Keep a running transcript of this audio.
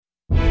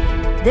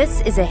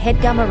This is a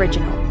HeadGum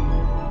original.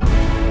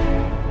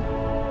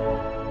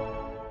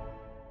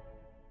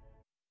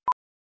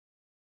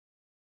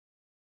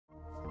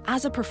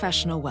 As a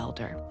professional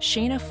welder,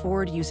 Shayna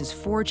Ford uses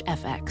Forge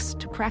FX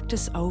to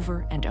practice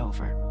over and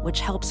over,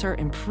 which helps her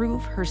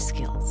improve her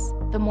skills.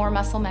 The more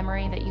muscle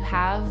memory that you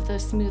have, the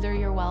smoother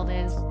your weld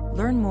is.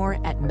 Learn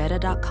more at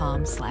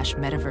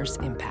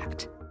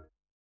meta.com/metaverseimpact.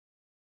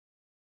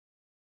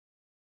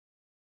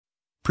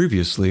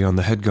 Previously on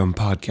the HeadGum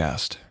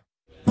podcast.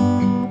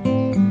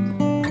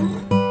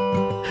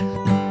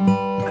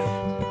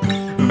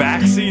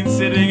 Vaccine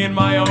sitting in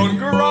my own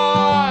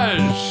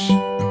garage.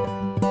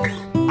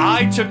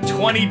 I took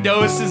 20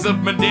 doses of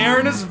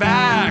Moderna's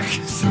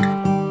Vax.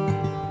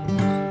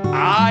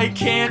 I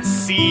can't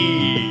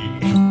see.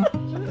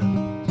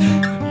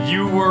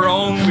 You were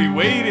only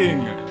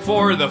waiting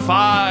for the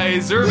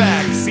Pfizer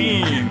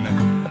vaccine.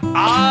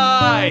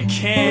 I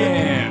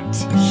can't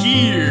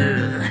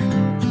hear.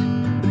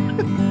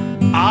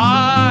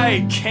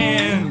 I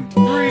can't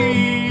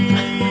breathe.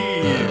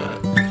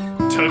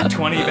 Took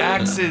 20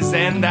 vaxes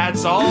and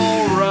that's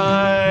all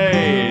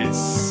right.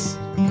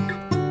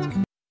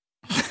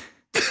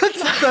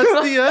 That's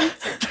the end.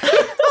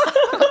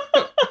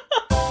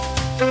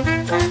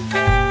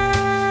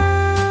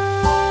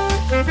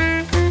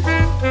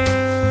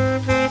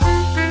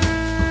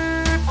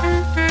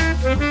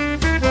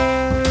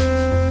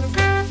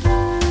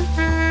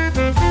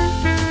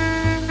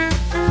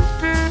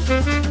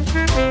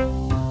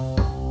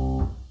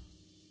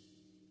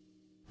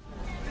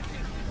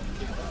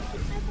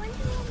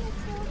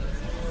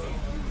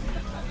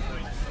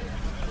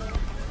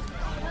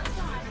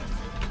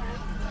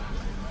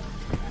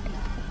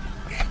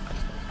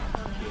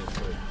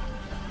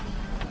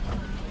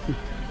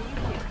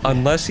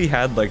 Unless he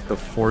had like the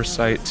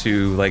foresight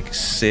to like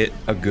sit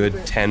a good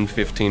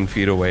 10-15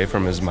 feet away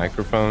from his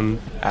microphone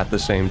at the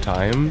same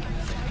time.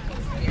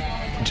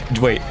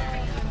 Wait,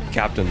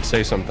 Captain,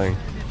 say something.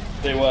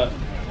 Say what?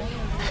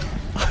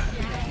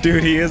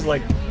 Dude, he is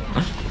like,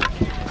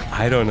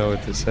 I don't know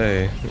what to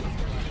say.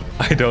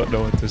 I don't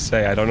know what to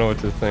say. I don't know what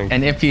to think.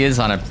 And if he is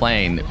on a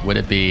plane, would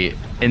it be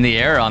in the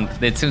air?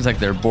 It seems like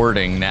they're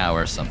boarding now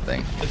or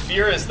something. The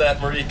fear is that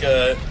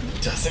Marika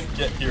doesn't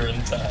get here in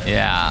time.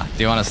 Yeah.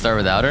 Do you want to start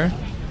without her?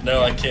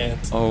 No, I can't.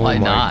 Oh Why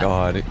my not?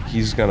 god.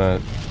 He's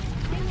gonna...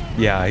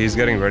 Yeah, he's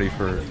getting ready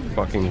for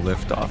fucking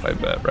liftoff, I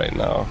bet, right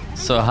now.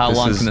 So how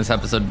long can this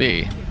episode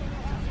be?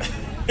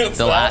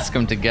 They'll ask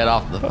him to get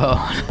off the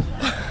phone.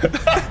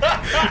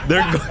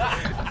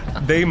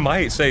 They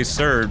might say,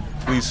 "Sir,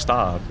 please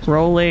stop."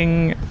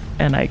 Rolling,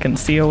 and I can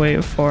see a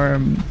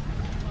waveform,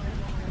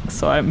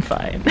 so I'm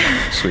fine.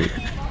 Sweet.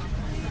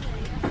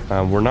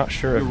 We're not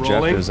sure if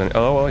Geoff is in...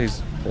 Oh, well,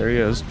 there he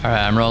is. All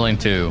right, I'm rolling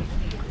too.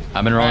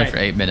 I've been rolling for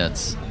 8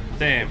 minutes.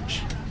 Same,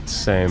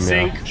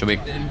 Sync yeah. Should we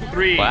in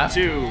 3, clap?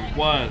 2,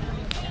 1.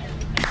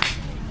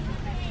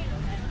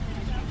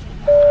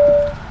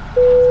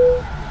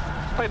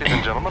 Ladies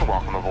and gentlemen,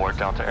 welcome aboard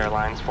Delta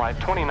Airlines Flight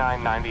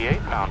 2998,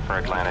 bound for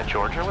Atlanta,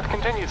 Georgia, with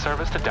continued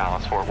service to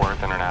Dallas-Fort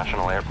Worth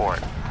International Airport.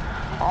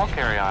 All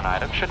carry-on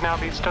items should now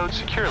be stowed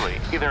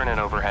securely, either in an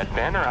overhead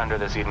bin or under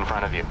the seat in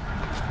front of you.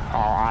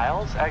 All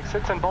aisles,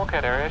 exits, and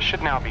bulkhead areas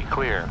should now be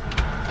clear.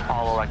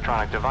 All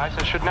electronic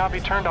devices should now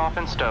be turned off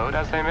and stowed,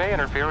 as they may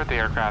interfere with the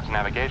aircraft's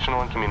navigational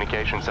and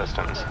communication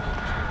systems.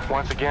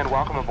 Once again,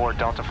 welcome aboard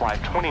Delta Flight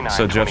 2928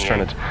 So Jeff's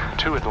trying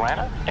to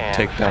Atlanta, and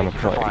take down thank a you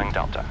for plane. flying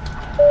Delta.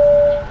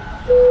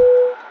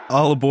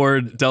 All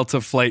aboard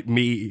Delta Flight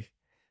me.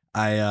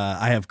 I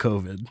have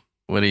COVID.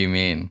 What do you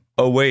mean?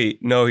 Oh, wait.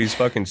 No, he's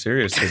fucking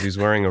serious because he's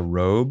wearing a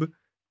robe.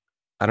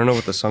 I don't know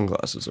what the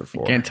sunglasses are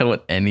for. Can't tell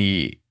what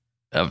any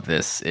of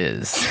this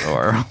is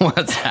or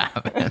what's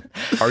happening.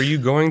 Are you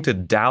going to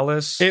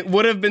Dallas? It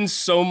would have been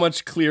so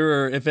much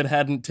clearer if it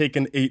hadn't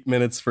taken 8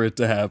 minutes for it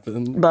to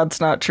happen. That's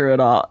not true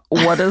at all.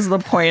 What is the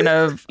point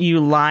of you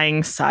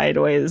lying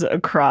sideways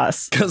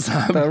across Because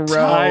I'm the row?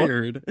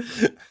 tired.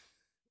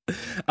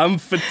 I'm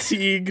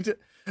fatigued.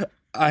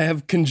 I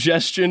have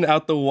congestion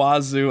out the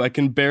wazoo. I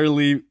can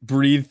barely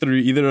breathe through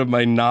either of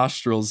my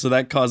nostrils, so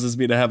that causes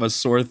me to have a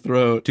sore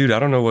throat. Dude, I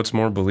don't know what's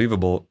more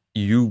believable.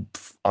 You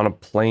on a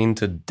plane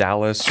to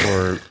Dallas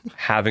or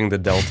having the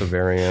Delta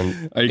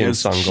variant in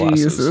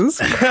sunglasses. Jesus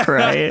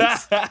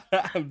Christ.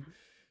 I'm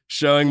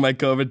showing my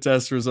COVID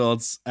test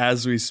results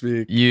as we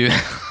speak.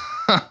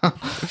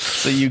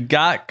 So you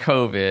got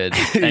COVID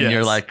and Yes.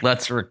 you're like,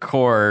 let's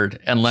record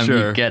and let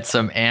Sure. me get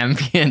some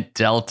ambient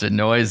Delta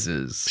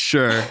noises.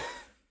 Sure.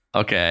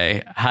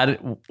 Okay. How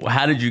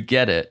did you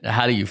get it?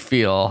 How do you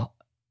feel?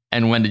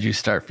 And when did you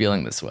start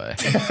feeling this way?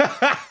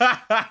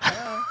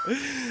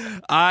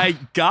 I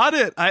got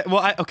it.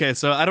 Okay,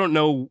 so I don't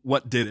know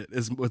what did it.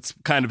 Is what's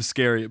kind of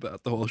scary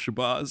about the whole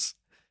shabazz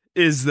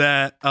is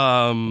that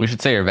We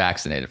should say you're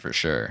vaccinated for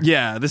sure.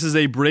 yeah, this is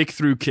a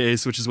breakthrough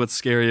case, which is what's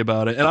scary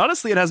about it. And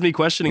honestly, it has me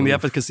questioning the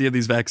efficacy of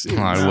these vaccines.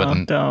 I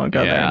wouldn't. Don't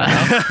go there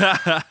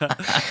now.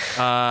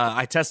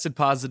 I tested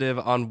positive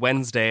on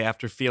Wednesday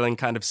after feeling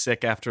kind of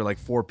sick after like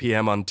 4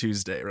 p.m. on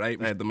Tuesday, right?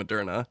 I had the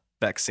Moderna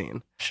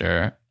vaccine.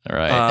 Sure. All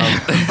right.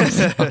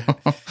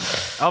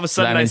 All of a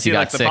sudden, that I means you see got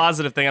like the sick.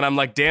 positive thing, and I'm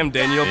like, damn,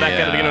 Daniel, back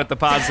at it again with the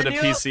positive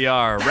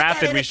PCR.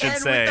 Rapid, we should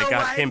say.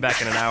 Came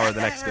back in an hour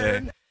the next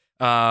day.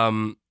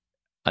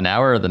 An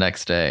hour or the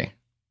next day?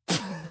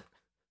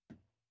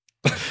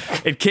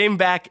 It came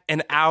back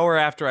an hour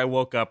after I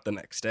woke up the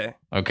next day.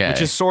 Okay.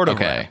 Which is sort of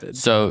okay. rapid.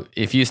 So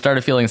if you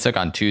started feeling sick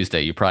on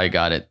Tuesday, you probably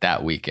got it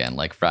that weekend,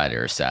 like Friday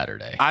or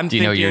Saturday. Do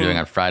you know what you're doing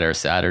on Friday or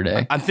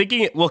Saturday? I'm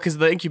thinking, well, because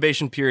the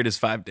incubation period is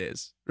 5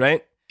 days,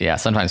 right? Yeah,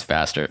 sometimes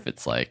faster if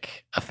it's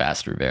like a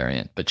faster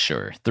variant, but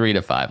sure. 3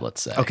 to 5,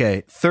 let's say.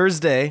 Okay,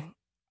 Thursday,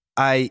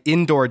 I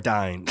indoor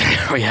dined.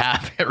 We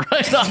have it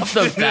right off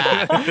the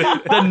bat.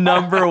 The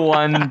number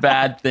one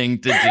bad thing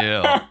to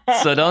do.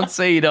 So don't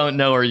say you don't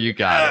know where you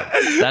got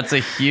it. That's a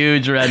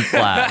huge red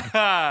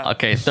flag.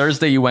 Okay,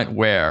 Thursday you went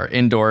where?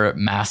 Indoor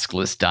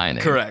maskless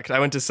dining. Correct. I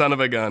went to Son of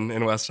a Gun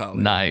in West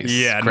Hollywood. Nice.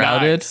 Yeah,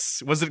 crowded?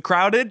 Nice. Was it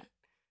crowded?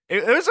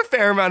 There was a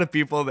fair amount of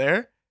people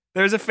there.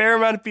 There's a fair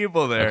amount of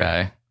people there.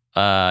 Okay.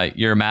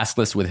 You're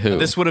maskless with who?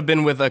 This would have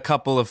been with a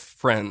couple of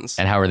friends.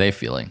 And how are they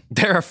feeling?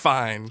 They're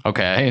fine.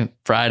 Okay.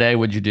 Friday,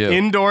 what'd you do?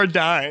 Indoor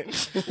dine.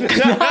 Nice.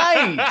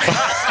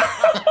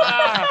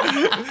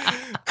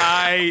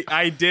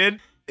 I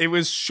did. It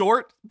was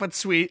short but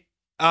sweet.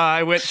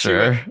 I went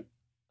Sure.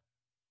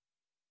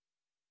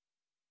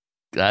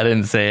 to I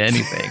didn't say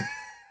anything.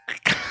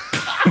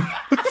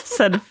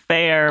 Said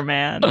fair,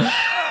 man.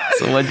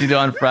 So what'd you do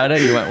on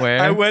Friday? You went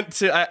where?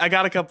 I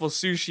got a couple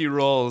sushi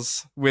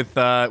rolls with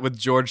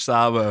George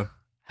Saba.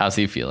 How's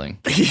he feeling?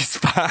 He's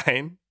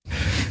fine.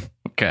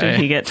 Okay. Did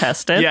he get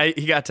tested? Yeah,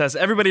 he got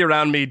tested. Everybody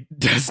around me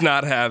does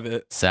not have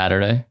it.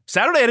 Saturday,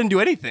 I didn't do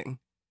anything.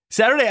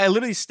 Saturday, I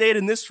literally stayed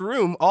in this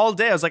room all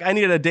day. I was like, I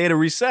needed a day to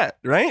reset,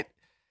 right?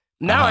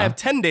 Now I have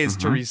 10 days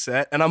to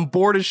reset, and I'm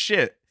bored as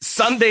shit.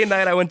 Sunday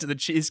night, I went to the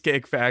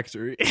Cheesecake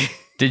Factory.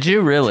 Did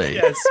you really?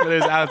 Yes, but it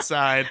was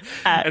outside.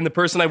 And the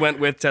person I went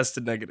with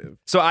tested negative.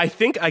 So I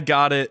think I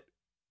got it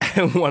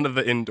at one of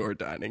the indoor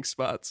dining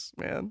spots,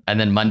 man. And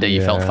then Monday,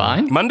 you felt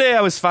fine? Monday,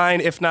 I was fine,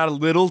 if not a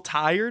little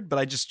tired, but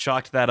I just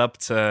chalked that up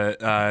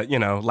to,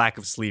 lack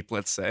of sleep,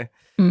 let's say.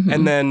 Mm-hmm.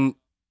 And then,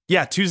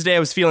 yeah, Tuesday, I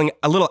was feeling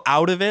a little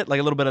out of it, like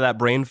a little bit of that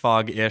brain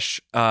fog-ish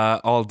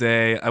all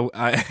day.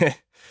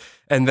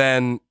 And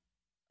then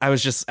I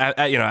was just,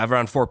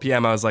 around 4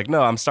 p.m., I was like,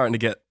 no, I'm starting to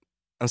get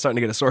a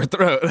sore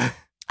throat.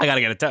 I got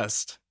to get a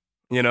test,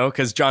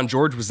 because John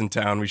George was in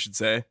town, we should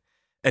say.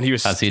 And he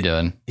was. How's he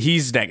doing?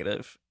 He's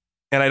negative.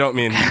 And I don't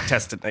mean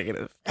tested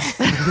negative.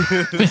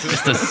 He's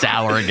just a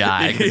sour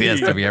guy because he has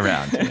to be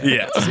around.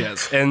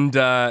 Yes. And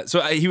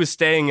so he was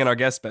staying in our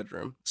guest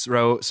bedroom.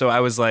 So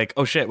I was like,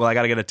 oh shit, well, I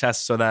got to get a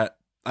test so that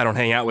I don't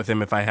hang out with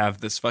him if I have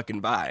this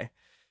fucking bye.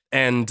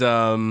 And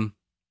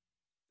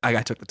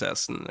I took the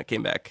test and I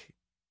came back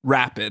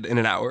rapid in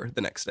an hour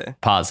the next day.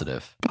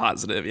 Positive,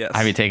 yes.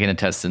 Have you taken a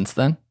test since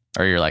then?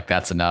 Or you're like,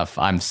 that's enough.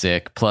 I'm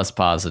sick. Plus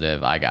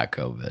positive. I got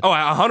COVID. Oh,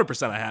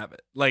 100% I have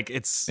it. Like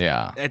it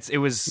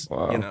was,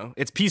 Wow.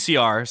 it's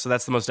PCR. So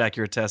that's the most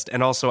accurate test.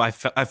 And also I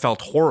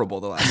felt horrible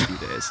the last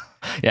few days.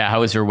 Yeah. How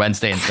was your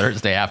Wednesday and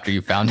Thursday after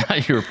you found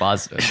out you were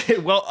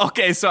positive? Well,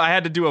 okay. So I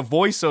had to do a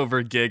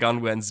voiceover gig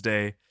on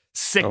Wednesday,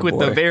 sick with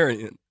the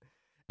variant.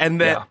 And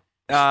then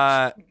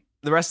the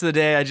rest of the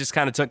day I just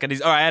kind of took it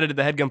easy. I added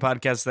the Headgum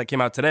podcast that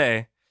came out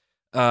today.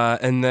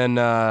 And then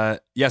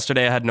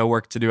yesterday I had no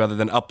work to do other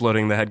than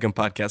uploading the Headgum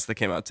podcast that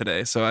came out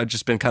today. So I've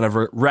just been kind of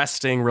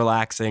resting,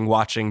 relaxing,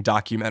 watching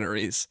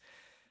documentaries.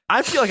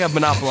 I feel like I've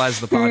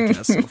monopolized the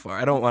podcast so far.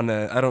 I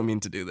don't mean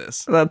to do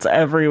this. That's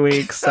every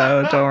week,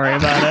 so don't worry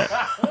about it.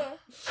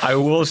 I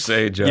will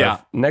say,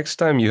 Geoff, next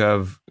time you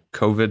have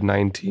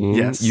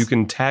COVID-19, you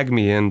can tag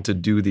me in to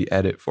do the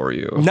edit for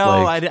you.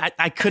 No,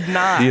 I could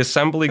not. The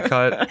assembly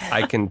cut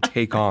I can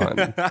take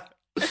on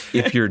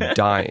if you're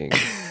dying.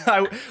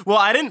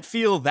 I didn't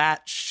feel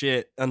that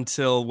shit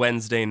until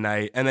Wednesday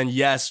night, and then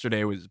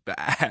yesterday was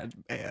bad,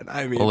 man.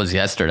 I mean, what was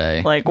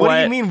yesterday? Like, what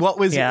do you mean? What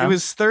was? Yeah. It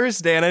was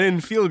Thursday, and I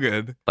didn't feel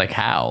good. Like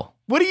how?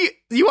 What do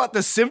you want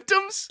the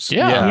symptoms?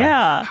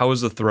 Yeah. How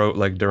was the throat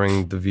like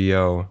during the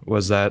VO?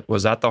 Was that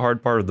the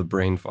hard part of the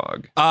brain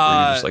fog? Were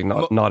you just like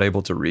not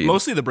able to read?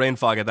 Mostly the brain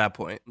fog at that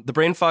point. The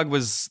brain fog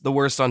was the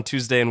worst on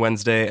Tuesday and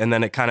Wednesday, and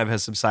then it kind of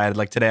has subsided.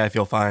 Like today, I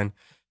feel fine.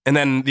 And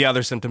then the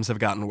other symptoms have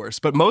gotten worse.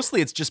 But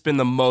mostly it's just been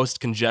the most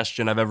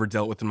congestion I've ever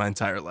dealt with in my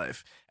entire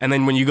life. And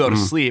then when you go to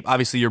sleep,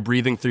 obviously you're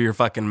breathing through your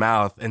fucking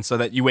mouth. And so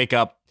that you wake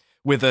up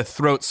with a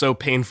throat so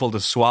painful to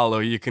swallow,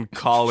 you can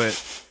call it...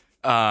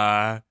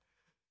 Don't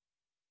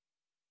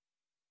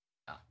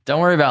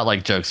worry about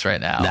like jokes right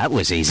now. That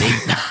was easy.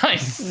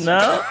 Nice.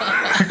 No.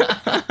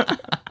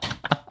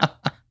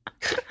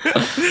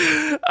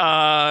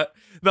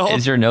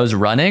 Is your nose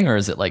running, or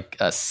is it like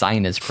a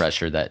sinus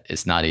pressure that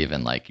is not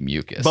even like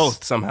mucus?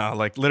 Both somehow.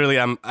 Like literally,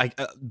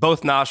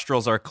 both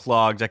nostrils are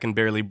clogged. I can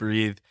barely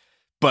breathe,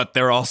 but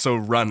they're also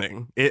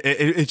running.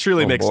 It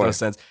truly makes no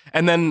sense.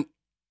 And then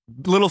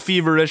little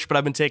feverish, but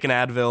I've been taking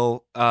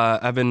Advil.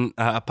 I've been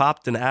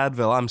popped an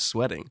Advil. I'm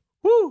sweating.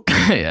 Woo!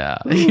 Yeah,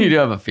 you do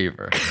have a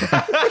fever.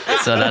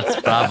 So that's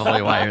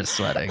probably why you're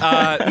sweating.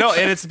 No,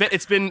 and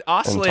it's been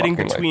oscillating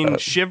talking like between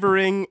that.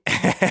 shivering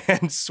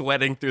and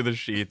sweating through the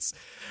sheets.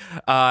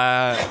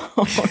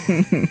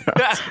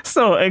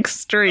 So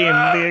extreme,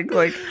 being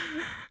like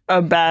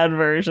a bad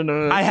version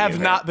of it. I have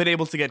not been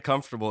able to get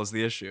comfortable is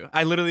the issue.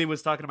 I literally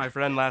was talking to my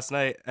friend last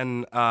night,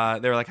 and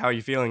they were like, "How are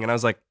you feeling?" And I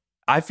was like,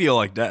 "I feel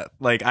like death.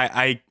 Like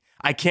I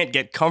can't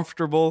get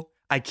comfortable.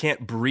 I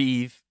can't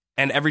breathe."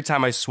 And every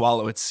time I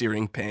swallow, it's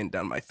searing pain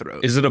down my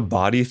throat. Is it a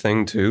body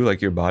thing too?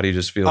 Like your body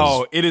just feels.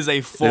 Oh, it is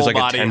a full there's like a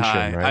body tension,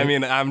 high. right? I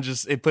mean,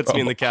 it puts me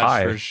in the couch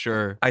high. for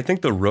sure. I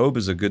think the robe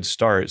is a good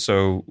start.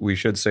 So we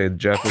should say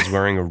Geoff is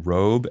wearing a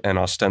robe and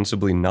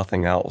ostensibly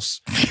nothing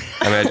else.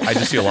 I mean, I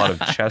just see a lot of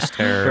chest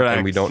hair, Correct.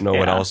 and we don't know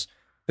what Yeah. else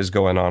is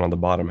going on the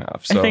bottom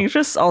half. So I think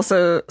just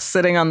also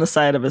sitting on the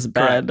side of his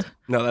bed. Correct.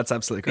 No, that's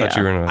absolutely thought correct.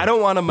 you were in a- I don't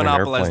want to in an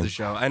monopolize airplane. the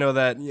show. I know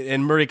that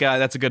in Marika,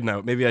 that's a good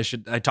note. Maybe I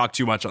talk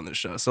too much on this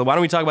show. So why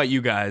don't we talk about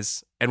you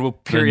guys and we'll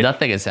But period.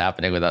 nothing is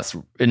happening with us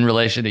in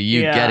relation to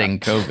you Yeah. getting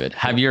COVID.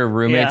 Have your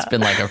roommates Yeah.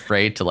 been like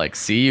afraid to like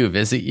see you,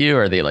 visit you?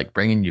 Are they like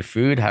bringing you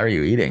food? How are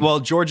you eating? Well,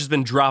 George has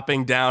been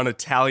dropping down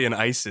Italian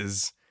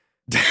ices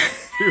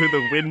through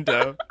the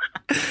window.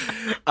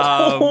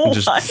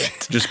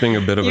 just being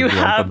a bit of a You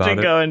grump have about to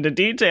it. go into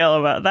detail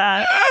about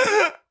that.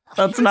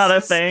 That's not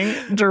a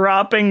thing.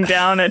 Dropping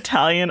down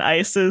Italian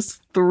ices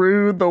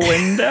through the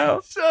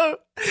window. So,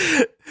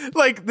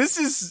 like,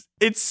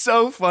 it's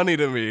so funny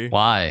to me.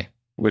 Why?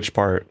 Which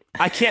part?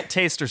 I can't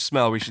taste or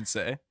smell, we should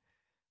say.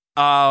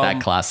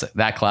 That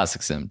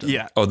classic symptom.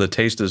 Yeah. Oh, the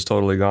taste is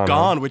totally gone. huh?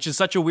 Gone, which is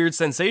such a weird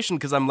sensation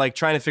because I'm like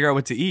trying to figure out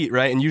what to eat,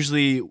 right? And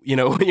usually, you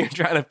know, when you're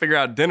trying to figure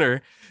out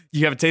dinner,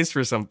 you have a taste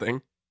for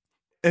something.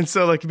 And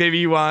so, like, maybe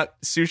you want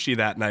sushi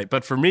that night.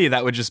 But for me,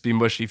 that would just be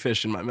mushy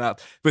fish in my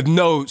mouth with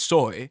no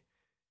soy.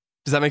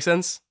 Does that make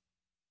sense?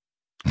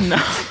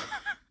 No.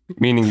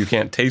 Meaning you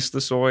can't taste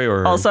the soy,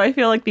 or Also, I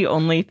feel like the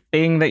only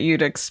thing that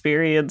you'd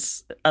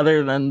experience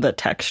other than the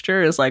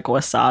texture is like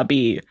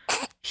wasabi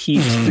heat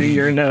through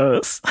your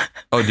nose.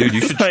 oh, dude, you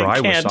should So I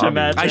try can't wasabi.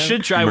 imagine. I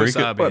should try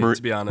wasabi,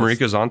 to be honest.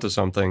 Marika's onto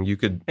something. You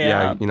could,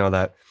 Yeah. you know,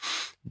 that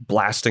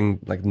blasting,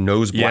 like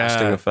nose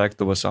blasting Yeah. effect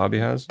the wasabi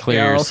has. Clear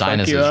Yeah, your I'll fuck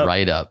sinuses you up.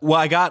 right up. Well,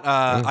 I got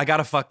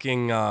a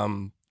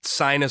fucking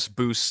sinus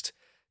boost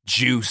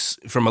juice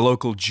from a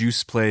local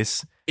juice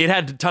place. It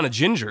had a ton of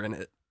ginger in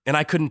it, and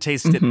I couldn't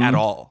taste it at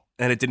all,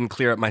 and it didn't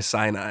clear up my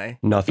sinus.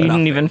 Nothing. You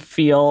didn't even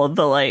feel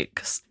the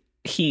like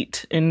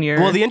heat in your.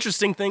 Well, the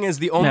interesting thing is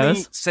the only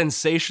Nose?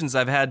 sensations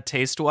I've had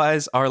taste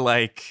wise are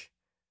like,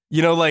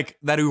 you know, like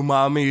that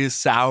umami is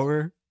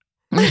sour.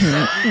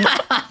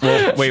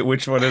 Well, wait,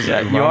 which one is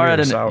it? You are Umami at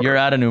or an sour? you're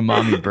at an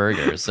umami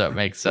burger, so it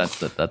makes sense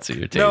that that's what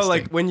you're tasting. No,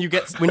 like when you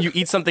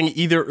eat something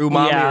either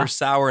umami Yeah. or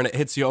sour and it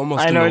hits you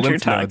almost I in know the what you're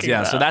lymph nodes. talking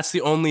Yeah, so about. that's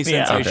the only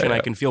Yeah. sensation Okay. I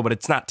can feel, but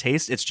it's not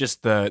taste. It's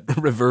just the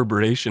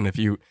reverberation, if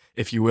you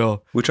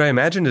will. Which I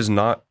imagine is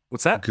not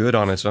What's that? good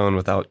on its own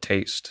without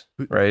taste,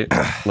 right?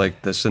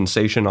 Like the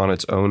sensation on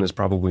its own is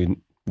probably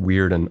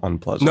weird and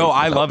unpleasant. No,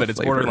 I without love the it. It's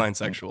flavor. borderline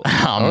sexual.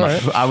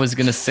 I was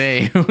gonna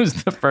say, who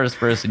was the first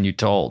person you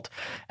told?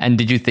 And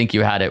did you think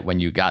you had it when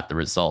you got the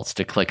results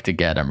to click to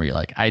get them? Or you're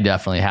like, I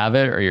definitely have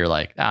it, or you're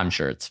like, I'm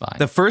sure it's fine.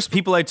 The first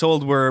people I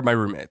told were my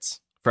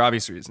roommates for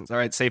obvious reasons. All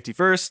right, safety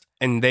first.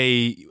 And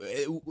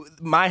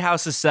my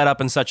house is set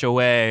up in such a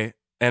way,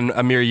 and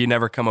Amir, you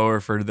never come over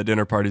for the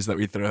dinner parties that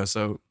we throw,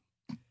 so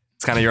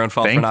it's kind of your own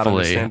fault for not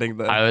Thankfully, understanding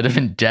that. I would have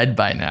been dead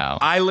by now.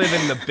 I live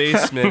in the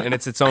basement, and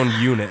it's its own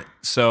unit,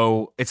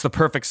 so it's the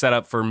perfect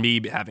setup for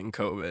me having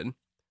COVID.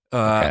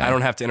 I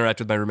don't have to interact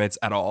with my roommates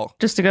at all.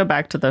 Just to go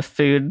back to the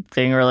food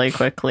thing really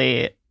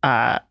quickly,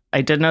 I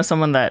did know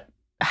someone that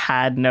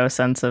had no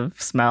sense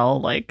of smell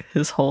like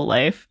his whole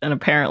life, and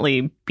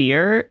apparently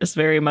beer is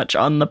very much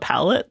on the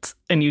palate,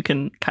 and you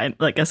can kind of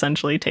like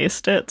essentially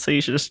taste it. So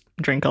you should just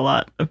drink a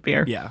lot of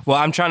beer. Yeah. Well,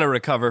 I'm trying to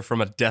recover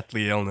from a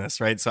deathly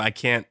illness, right? So I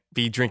can't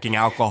be drinking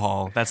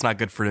alcohol. That's not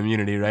good for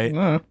immunity, right?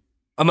 Mm.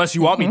 Unless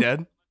you want me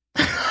dead.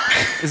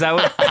 Is that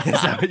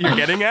what you're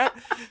getting at?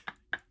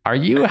 Are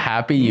you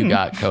happy you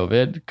got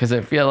COVID? Because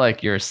I feel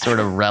like you're sort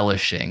of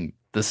relishing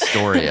the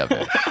story of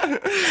it.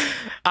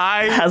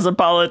 Has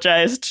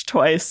apologized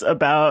twice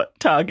about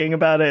talking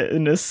about it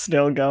and is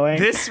still going.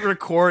 This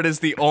record is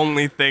the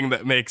only thing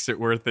that makes it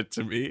worth it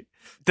to me.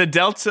 The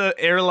Delta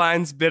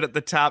Airlines bit at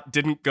the top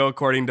didn't go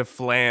according to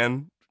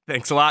Flan.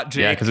 Thanks a lot,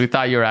 Jake. Yeah, because we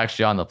thought you were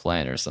actually on the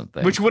plane or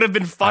something. Which would have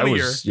been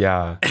funnier.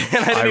 Yeah.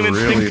 And I didn't even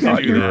really think to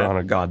thought do you were that. on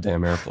a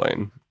goddamn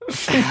airplane.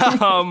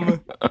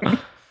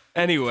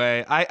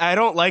 Anyway, I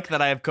don't like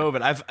that I have COVID.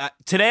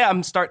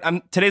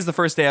 Today's the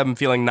first day I'm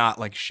feeling not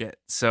like shit.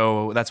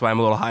 So that's why I'm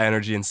a little high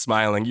energy and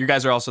smiling. You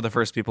guys are also the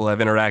first people I've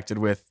interacted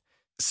with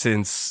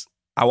since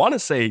I want to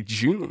say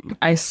June.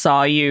 I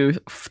saw you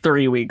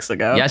 3 weeks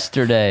ago.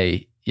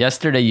 Yesterday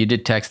you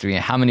did text me,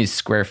 how many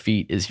square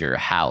feet is your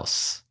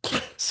house?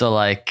 So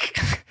like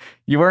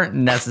you weren't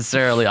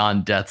necessarily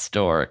on death's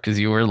door because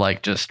you were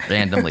like just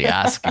randomly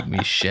asking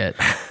me shit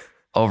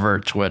over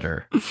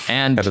Twitter.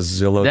 And Had a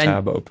Zillow then-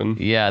 tab open.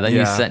 Yeah, then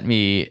you sent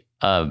me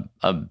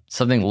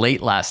something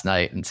late last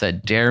night and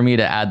said, "Dare me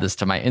to add this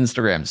to my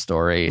Instagram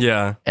story."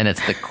 Yeah. And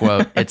it's the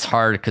quote, "It's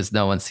hard because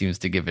no one seems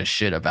to give a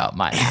shit about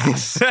my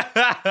ass."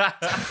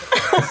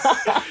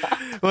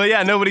 Well,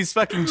 yeah, nobody's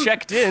fucking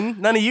checked in.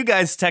 None of you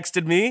guys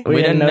texted me. We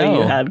didn't know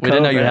you had We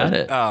didn't know you had COVID.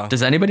 it. Oh.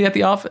 Does anybody at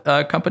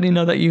the company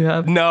know that you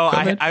have No,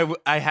 COVID?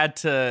 I had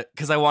to,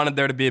 because I wanted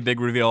there to be a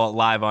big reveal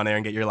live on air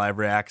and get your live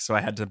react, so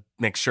I had to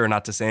make sure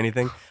not to say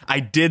anything.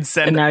 I did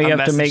send And now a you have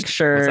to message- make What's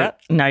sure. that?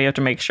 Now you have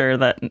to make sure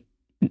that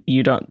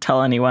you don't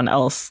tell anyone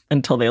else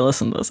until they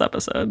listen to this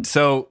episode.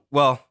 So,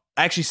 well,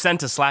 I actually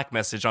sent a Slack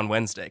message on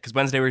Wednesday, because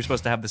Wednesday we were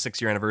supposed to have the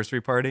 6-year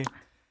anniversary party.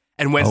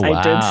 And Wednesday, Oh, wow.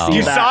 I did see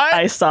You that. saw it?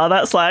 I saw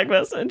that Slack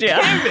message. Yeah.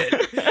 Damn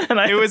it. And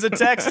It was a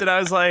text, and I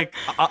was like,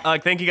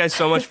 thank you guys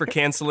so much for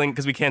canceling,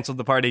 because we canceled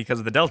the party because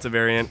of the Delta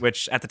variant,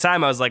 which at the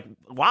time I was like,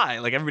 why?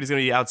 Like, everybody's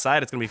going to be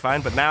outside. It's going to be fine.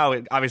 But now,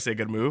 obviously a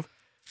good move.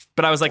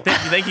 But I was like,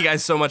 thank you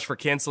guys so much for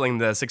canceling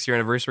the 6-year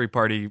anniversary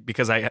party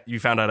because you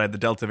found out I had the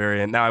Delta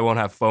variant. Now I won't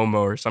have FOMO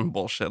or some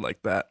bullshit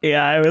like that.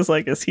 Yeah, I was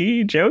like, is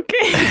he joking?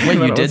 Wait, Then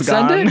you it did was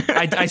send gone.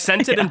 it? I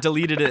sent it and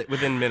deleted it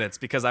within minutes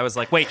because I was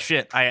like, wait,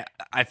 shit, I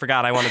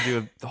forgot I want to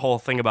do the whole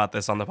thing about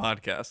this on the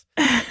podcast.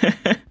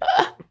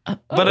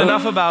 But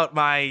enough about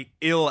my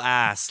ill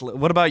ass.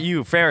 What about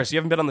you, Ferris? You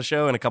haven't been on the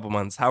show in a couple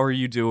months. How are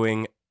you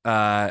doing?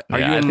 Are you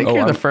I in? think oh,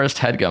 you're the I'm- first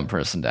headgum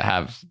person to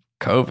have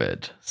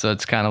COVID, so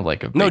it's kind of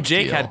like a big No,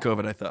 Jake deal. had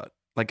COVID. I thought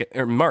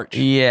in March.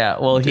 Yeah,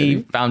 well, Did he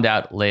he? found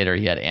out later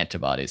he had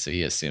antibodies, so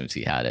he assumes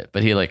he had it,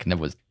 but he like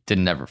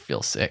didn't ever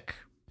feel sick.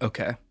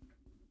 Okay.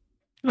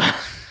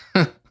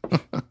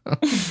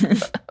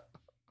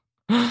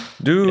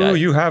 Do Yeah.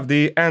 you have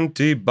the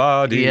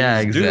antibodies?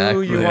 Yeah, Do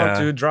exactly. you Yeah. want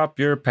to drop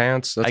your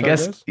pants? That's I what it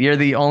guess is? you're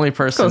the only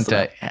person Close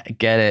to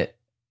get it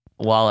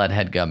while at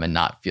headgum and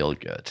not feel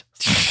good.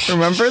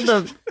 Remember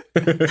the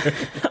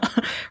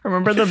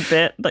remember the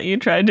bit that you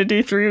tried to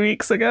do 3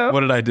 weeks ago?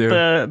 What did I do?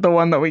 The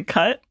one that we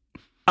cut?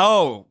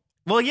 Oh,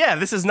 well, yeah.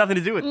 This has nothing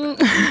to do with that.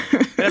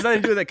 It has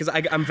nothing to do with that because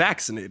I'm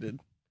vaccinated.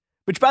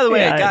 Which, by the way,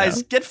 Yeah, I guys,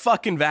 know. get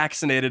fucking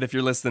vaccinated if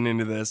you're listening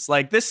to this.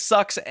 Like, this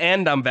sucks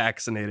and I'm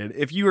vaccinated.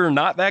 If you are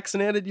not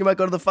vaccinated, you might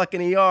go to the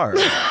fucking ER.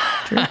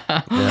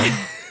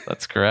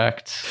 That's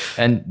correct.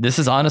 And this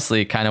is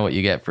honestly kind of what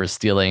you get for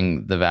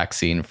stealing the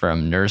vaccine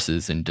from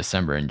nurses in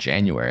December and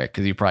January,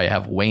 because you probably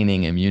have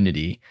waning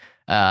immunity.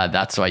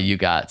 That's why you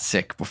got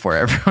sick before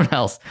everyone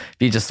else. If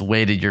you just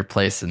waited your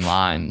place in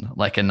line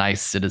like a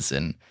nice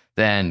citizen,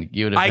 then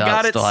you would have I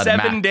got it still had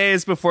 7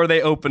 days before they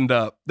opened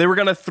up. They were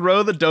going to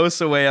throw the dose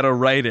away at a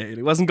Rite Aid.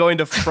 It wasn't going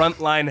to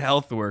frontline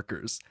health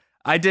workers.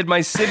 I did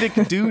my civic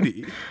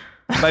duty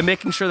by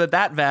making sure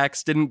that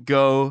vax didn't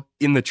go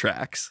in the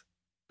tracks.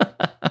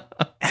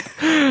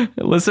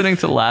 Listening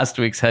to last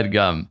week's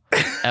headgum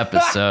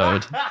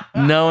episode,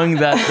 knowing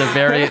that the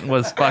variant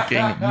was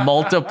fucking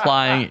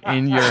multiplying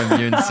in your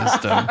immune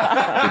system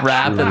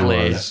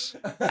rapidly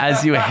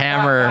as you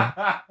hammer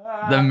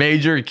the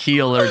major key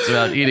alerts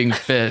about eating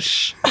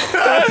fish,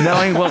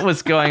 knowing what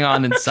was going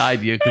on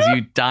inside you because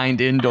you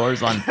dined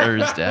indoors on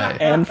Thursday,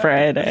 And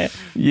Friday.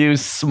 you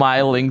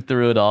smiling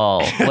through it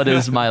all. What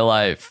is my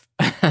life?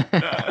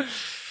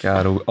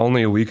 God,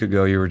 only a week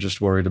ago you were just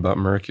worried about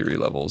mercury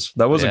levels.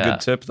 That was a Yeah. good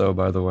tip, though,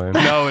 by the way.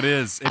 No, it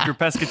is. If you're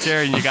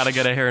pescatarian, you got to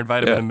get a hair and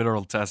vitamin and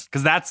mineral test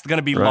because that's going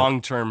to be Right.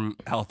 long-term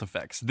health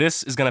effects.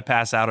 This is going to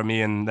pass out of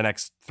me in the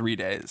next 3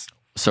 days.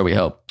 So we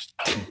hope.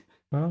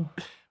 Well,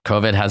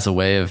 COVID has a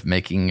way of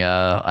making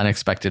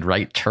unexpected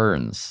right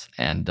turns.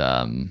 And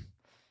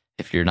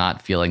if you're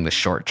not feeling the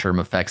short-term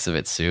effects of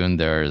it soon,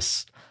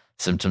 there's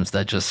symptoms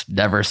that just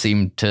never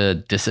seem to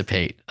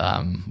dissipate.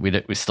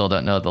 We still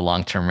don't know the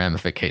long-term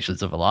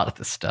ramifications of a lot of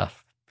this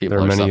stuff. People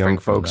there are many suffering young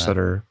from folks that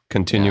are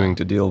continuing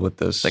to deal with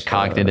this. the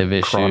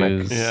cognitive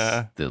chronic issues,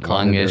 Yeah. the lung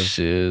Cognitive.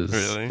 issues,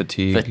 Really?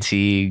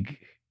 fatigue,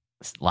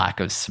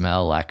 lack of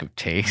smell, lack of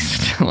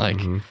taste. Like,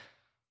 Mhm.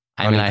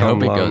 I mean, I hope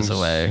Honeycomb it goes lungs.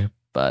 away,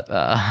 but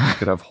You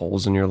could have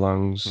holes in your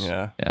lungs.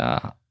 Yeah.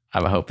 yeah,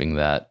 I'm hoping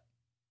that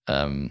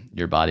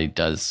your body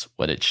does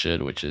what it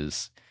should, which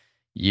is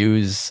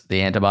use the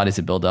antibodies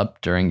that build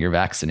up during your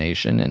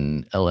vaccination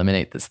and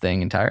eliminate this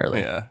thing entirely.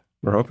 Yeah.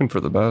 We're hoping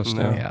for the best.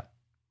 No. Yeah. Yeah.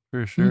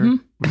 For sure.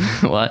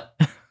 Mhm. What?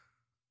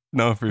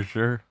 No, for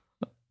sure.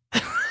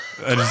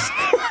 I just...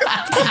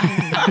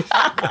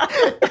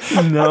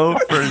 No,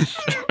 for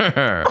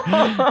sure.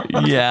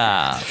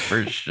 Yeah,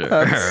 for sure.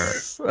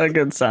 That's a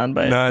good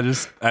soundbite. No,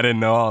 I didn't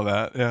know all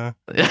that. Yeah.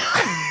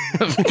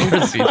 Of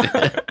course you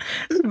did.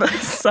 The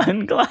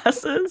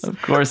sunglasses.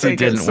 Of course They you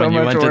get didn't so when you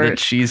much went to the work.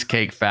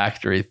 Cheesecake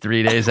Factory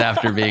 3 days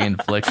after being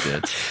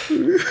inflicted.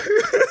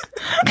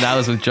 That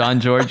was with John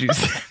George. You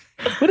said.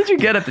 What did you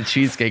get at the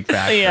Cheesecake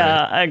Factory?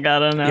 Yeah, I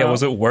gotta know. Yeah,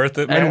 was it worth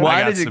it, man? And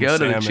why got did you some go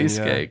to the salmon, yeah.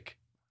 cheesecake?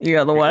 You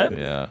got the what?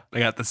 Yeah. I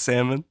got the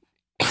salmon.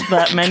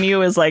 That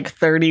menu is like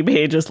 30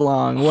 pages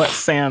long. What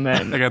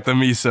salmon? I got the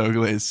miso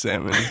glazed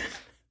salmon.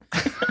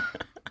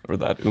 Or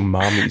that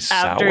umami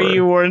sour. After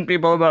you warned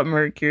people about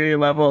mercury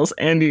levels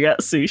and you got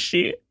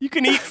sushi. You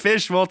can eat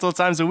fish multiple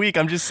times a week.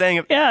 I'm just saying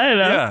it. Yeah, I know.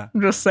 Yeah.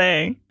 I'm just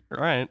saying.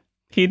 All right.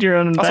 Heed your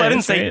own advice. Also, I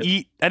didn't say right?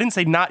 eat. I didn't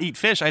say not eat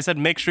fish. I said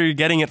make sure you're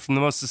getting it from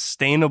the most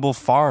sustainable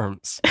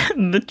farms.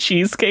 The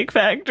Cheesecake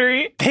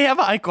Factory. They have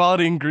high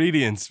quality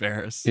ingredients,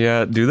 Ferris.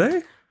 Yeah, do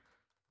they?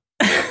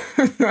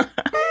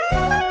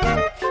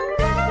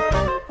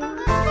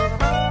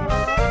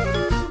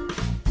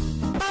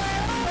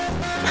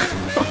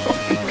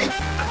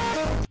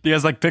 Do you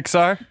guys like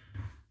Pixar?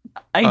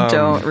 I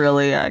don't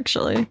really,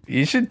 actually.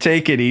 You should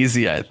take it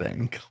easy, I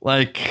think.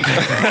 Like,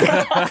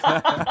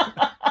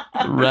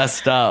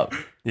 rest up.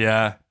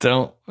 Yeah.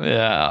 Don't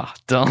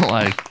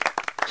like.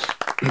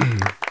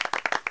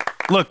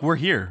 Look, we're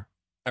here.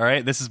 All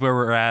right. This is where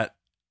we're at.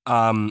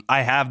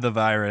 I have the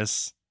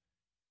virus.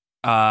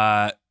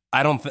 I'm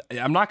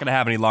not going to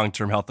have any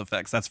long-term health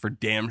effects. That's for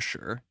damn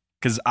sure.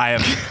 Because I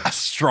have a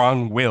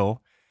strong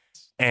will.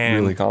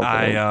 And Really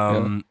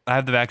confident, I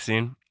have the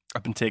vaccine.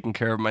 I've been taking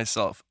care of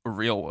myself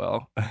real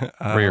well.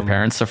 Were your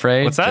parents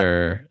afraid? What's that?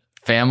 Or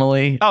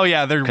family? Oh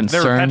yeah, they're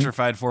concerned?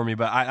 petrified for me.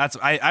 But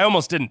I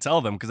almost didn't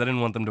tell them because I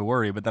didn't want them to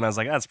worry. But then I was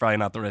like, that's probably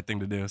not the right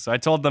thing to do. So I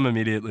told them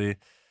immediately,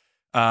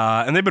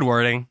 and they've been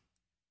worrying.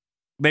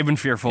 They've been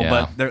fearful,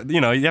 Yeah. but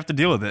you have to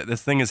deal with it.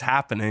 This thing is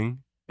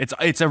happening.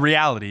 It's a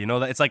reality. You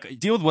know, it's like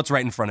deal with what's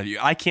right in front of you.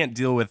 I can't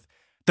deal with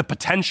the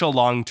potential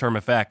long-term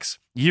effects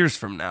years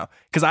from now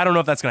because I don't know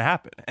if that's going to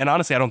happen. And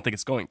honestly, I don't think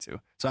it's going to.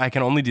 So I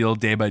can only deal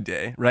day by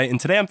day, right? And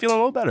today I'm feeling a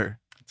little better.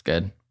 It's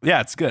good. Yeah,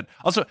 it's good.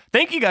 Also,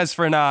 thank you guys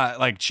for not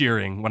like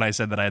cheering when I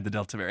said that I had the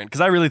Delta variant because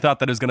I really thought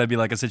that it was going to be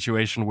like a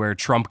situation where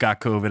Trump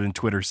got COVID and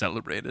Twitter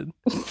celebrated.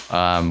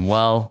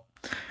 Well,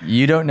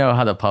 you don't know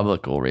how the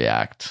public will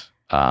react.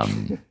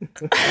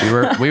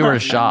 We were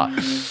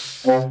shocked.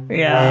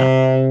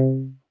 Yeah.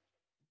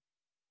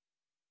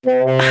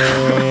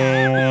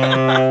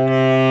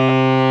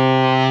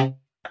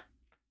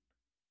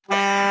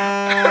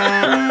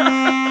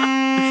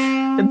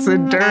 It's a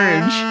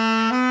dirge.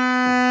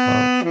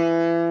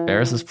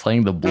 Ferris is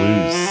playing the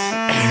blues.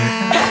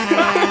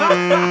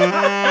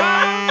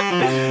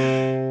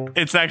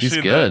 It's actually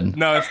He's good.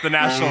 It's the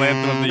national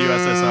anthem of the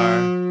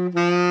USSR.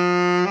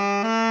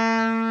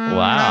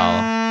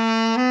 Wow.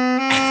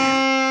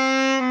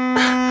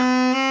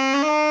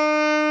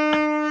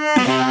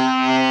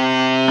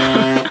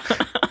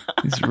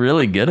 He's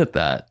really good at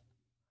that.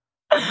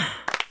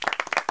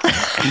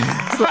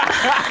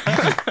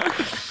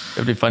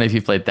 It'd be funny if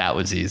you played That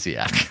Was Easy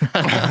after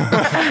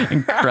that.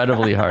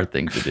 Incredibly hard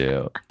thing to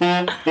do.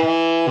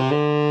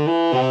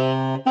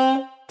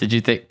 Did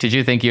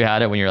you think you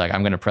had it when you're like,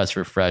 I'm going to press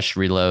refresh,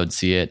 reload,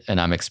 see it,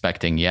 and I'm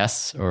expecting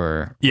yes?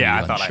 Or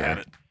Yeah, I thought I had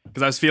it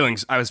because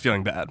I was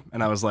feeling bad,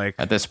 and I was like,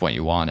 at this point,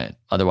 you want it.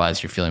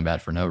 Otherwise, you're feeling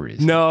bad for no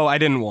reason. no, I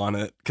didn't want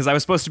it because I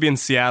was supposed to be in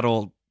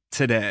Seattle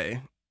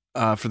today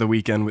for the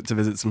weekend to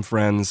visit some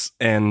friends,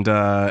 and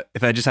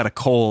if I just had a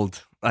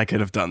cold, I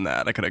could have done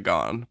that. I could have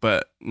gone,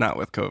 but not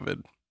with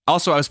COVID.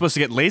 Also, I was supposed to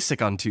get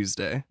LASIK on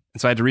Tuesday, and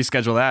so I had to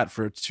reschedule that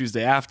for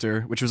Tuesday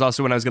after, which was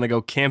also when I was going to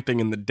go camping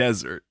in the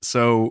desert.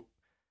 So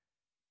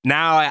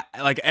now,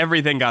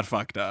 everything got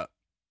fucked up.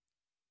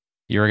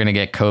 You were going to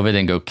get COVID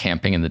and go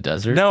camping in the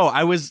desert? No,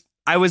 I was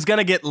going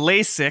to get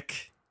LASIK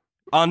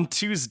on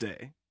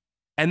Tuesday,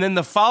 and then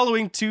the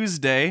following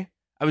Tuesday,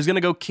 I was going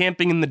to go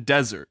camping in the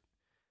desert.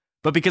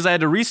 But because I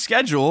had to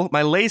reschedule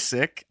my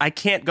LASIK, I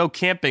can't go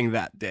camping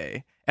that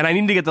day. And I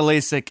need to get the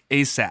LASIK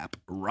ASAP.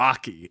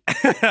 Rocky.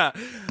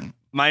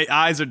 My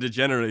eyes are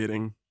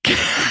degenerating.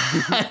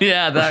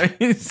 Yeah, that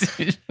means.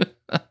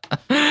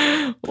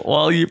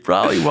 Well, you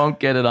probably won't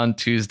get it on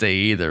Tuesday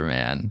either,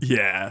 man.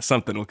 Yeah,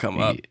 something will come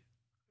up.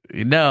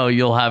 No,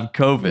 you'll have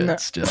COVID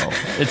still.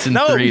 It's in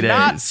 3 days.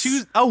 Not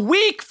a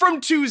week from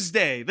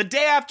Tuesday, the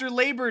day after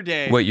Labor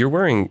Day. Wait, you're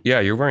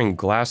wearing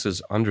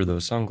glasses under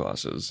those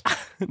sunglasses.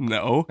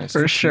 No.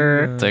 For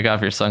sure. Take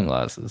off your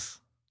sunglasses.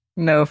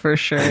 No, for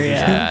sure.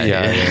 Yeah.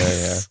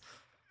 Yeah.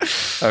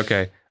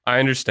 Okay, I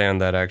understand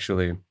that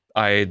actually.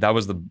 That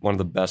was one of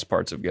the best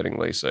parts of getting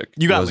LASIK.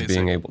 You got was LASIK.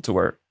 being able to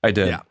wear. I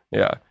did.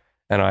 Yeah.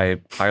 And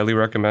I highly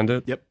recommend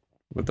it. Yep.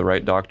 With the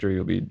right doctor,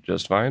 you'll be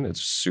just fine. It's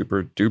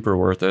super duper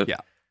worth it. Yeah.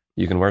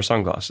 You can wear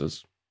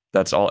sunglasses.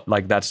 That's all.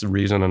 That's the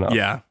reason enough.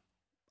 Yeah.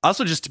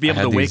 Also, just to be I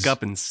able to had wake these-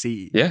 up and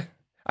see. Yeah.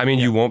 I mean,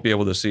 you won't be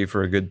able to see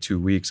for a good 2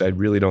 weeks. I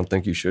really don't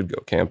think you should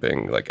go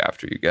camping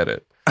after you get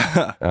it.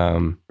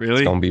 Really?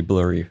 It's gonna be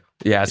blurry.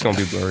 Yeah, it's gonna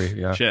be blurry.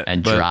 Yeah. Shit.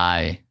 And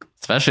dry,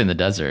 especially in the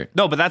desert.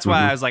 No, but that's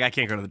why I was like, I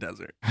can't go to the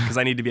desert because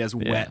I need to be as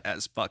wet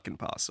as fucking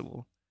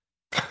possible.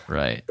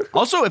 Right.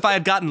 Also, if I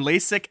had gotten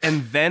LASIK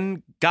and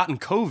then gotten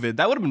COVID,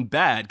 that would have been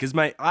bad because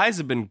my eyes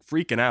have been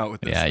freaking out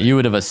with this. Yeah, thing. you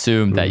would have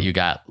assumed that you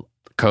got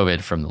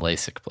COVID from the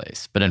LASIK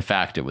place. But in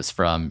fact, it was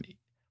from,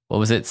 what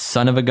was it?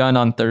 Son of a Gun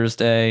on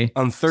Thursday.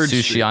 On Third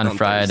Sushi Street on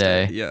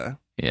Friday. Thursday.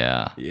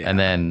 Yeah. Yeah. And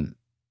then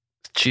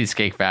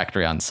Cheesecake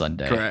Factory on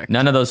Sunday. Correct.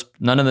 None of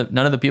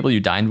the people you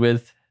dined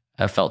with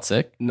have felt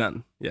sick.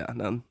 None. Yeah,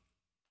 none.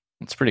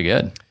 It's pretty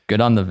good.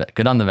 Good on the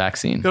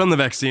vaccine. Good on the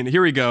vaccine.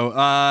 Here we go.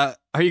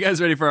 Are you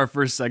guys ready for our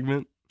first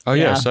segment? Oh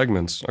yeah,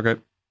 segments. Okay.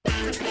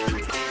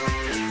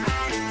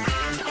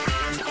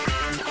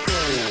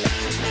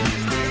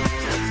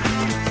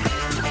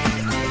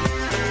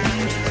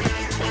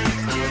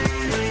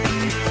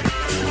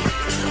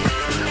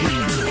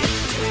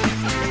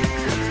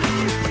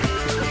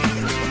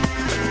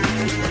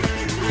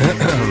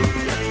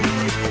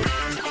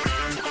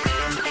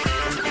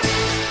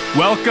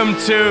 Welcome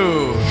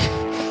to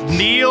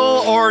Kneel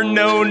or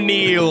No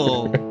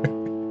Kneel.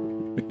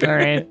 All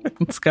right,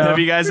 let's go. Have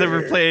you guys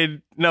ever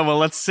played? No, well,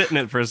 let's sit in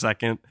it for a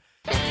second.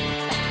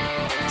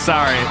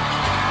 Sorry.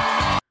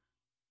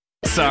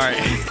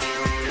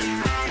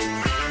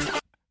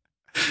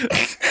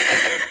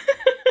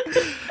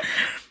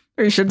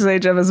 We should say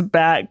Geoff is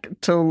back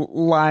to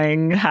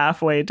lying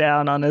halfway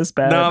down on his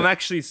bed. No, I'm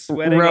actually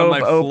sweating Robe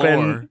on my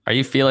open. floor. Are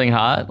you feeling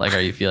hot? Like,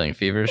 are you feeling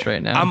feverish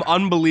right now? I'm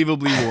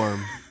unbelievably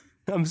warm.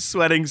 I'm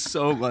sweating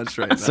so much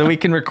right now. So we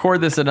can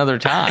record this another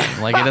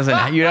time. Like, it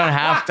doesn't. You don't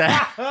have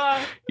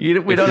to. We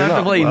don't have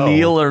to play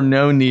Kneel or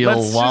No Kneel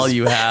Let's while just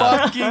you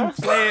have. fucking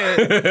play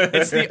it.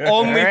 It's the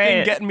only All thing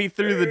right. getting me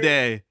through the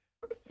day.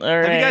 All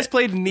Have right. you guys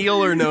played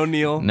Kneel or No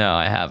Kneel? No,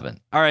 I haven't.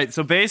 All right,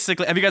 so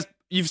basically,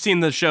 you've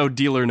seen the show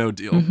Deal or No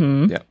Deal?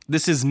 Mhm. Yeah.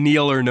 This is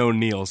Kneel or No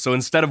Kneel. So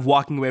instead of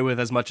walking away with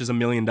as much as $1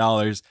 million,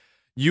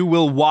 you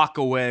will walk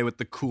away with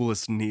the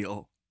coolest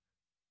kneel.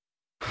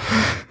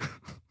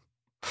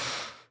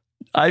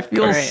 I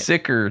feel All right.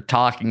 sicker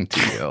talking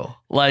to you.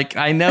 Like,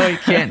 I know it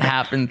can't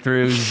happen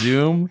through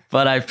Zoom,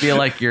 but I feel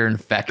like you're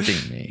infecting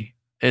me.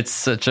 It's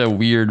such a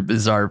weird,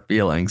 bizarre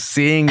feeling.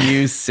 Seeing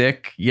you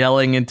sick,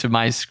 yelling into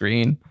my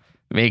screen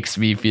makes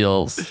me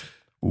feel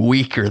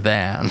weaker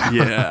than.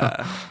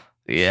 Yeah.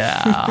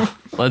 Yeah.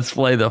 Let's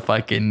play the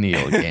fucking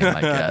Kneel game,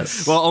 I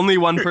guess. Well, only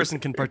one person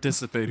can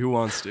participate. Who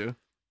wants to?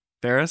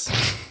 Ferris?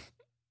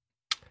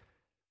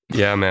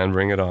 Yeah, man,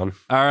 bring it on.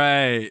 All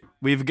right,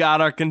 we've got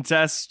our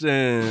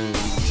contestant.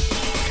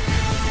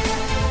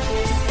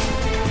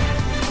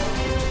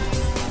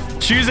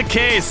 Choose a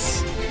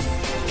case.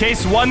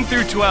 Case 1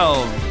 through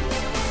 12.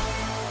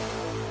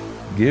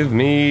 Give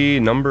me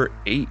number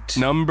 8.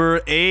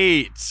 Number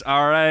 8.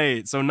 All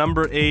right, so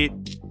number 8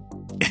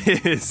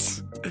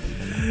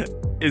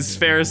 is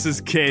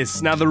Ferris's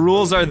case. Now the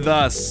rules are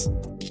thus: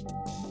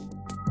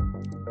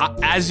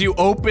 as you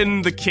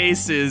open the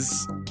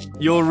cases,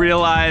 you'll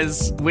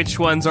realize which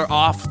ones are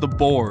off the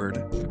board.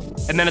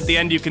 And then at the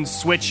end, you can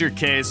switch your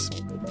case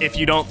if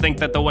you don't think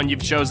that the one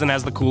you've chosen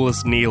has the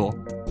coolest kneel.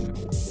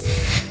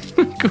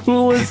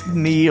 Coolest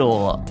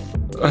Kneel.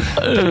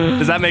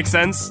 Does that make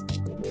sense?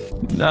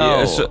 No.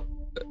 Yeah, so,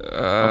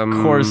 of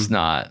course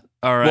not.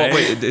 All right. Well,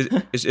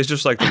 wait, it's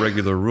just like the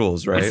regular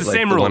rules, right? It's the like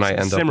same the rules. one I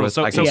end Same up rules. with.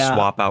 So- I can so-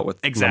 swap out with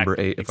Exactly.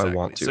 number 8 if exactly. I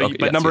want to. So, Okay,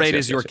 but yes, number yes, 8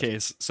 yes, is your yes, yes.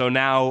 case. So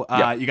now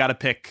Yeah. you got to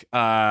pick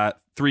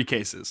 3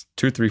 cases.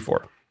 2, 3,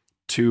 4.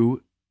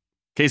 2.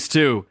 Case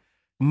 2.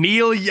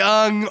 Neil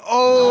Young.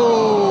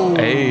 Oh.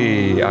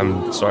 Hey,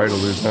 I'm sorry to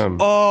lose him.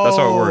 Oh, That's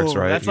how it works,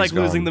 right? That's He's like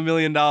losing gone. the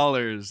 $1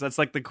 million. That's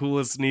like the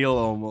coolest Neil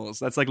almost.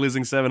 That's like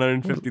losing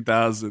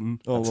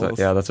 750,000 almost.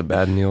 That's a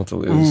bad Neil to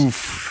lose.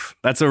 Oof.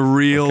 That's a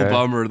real Okay.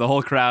 bummer. The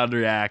whole crowd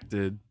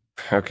reacted.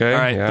 Okay. All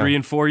right, yeah. 3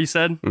 and 4 you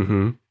said?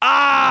 Mm-hmm.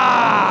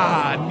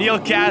 Ah! Neil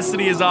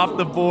Cassidy is off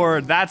the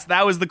board.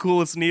 That was the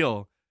coolest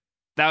Neil.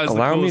 That was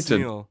Allow the me coolest to-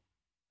 Neil.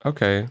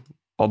 Okay.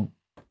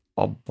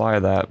 I'll buy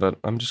that, but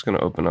I'm just gonna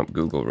open up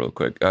Google real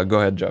quick. Go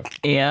ahead, Geoff.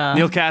 Yeah.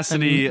 Neil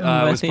Cassidy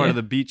I'm with was part you. of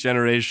the Beat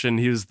Generation.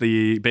 He was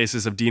the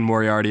basis of Dean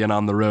Moriarty and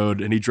On the Road,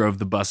 and he drove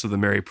the bus of the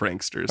Merry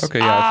Pranksters. Okay,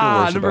 yeah, I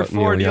feel worse number about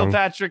 4, Neil Neil Young.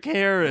 Patrick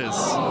Harris.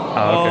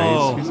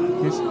 Oh,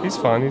 okay. He's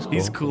fun. He's cool.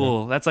 He's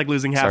cool. That's like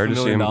losing Sorry to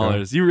see him go.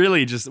 $500,000. You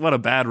really what a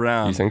bad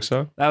round. You think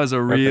so? That was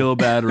a real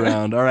bad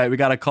round. All right, we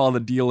got to call the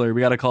dealer.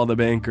 We got to call the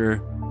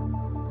banker.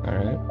 All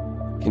right.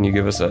 Can you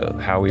give us a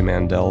Howie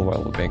Mandel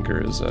while the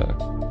banker is?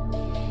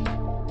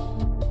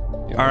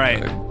 All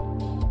right.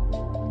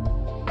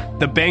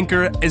 The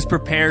banker is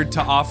prepared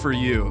to offer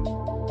you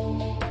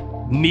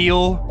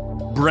Neil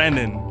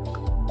Brennan.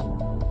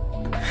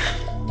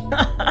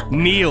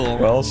 Neil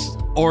Well,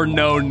 or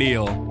no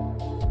Neil.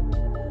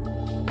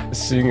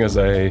 seeing as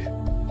I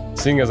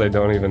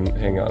don't even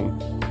hang on.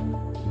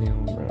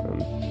 Neil Brown.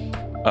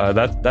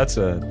 That's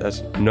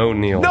no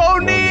Neil. No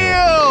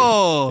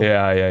Neil.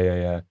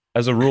 Yeah.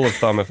 As a rule of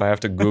thumb, if I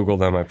have to Google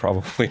them, I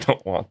probably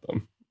don't want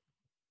them.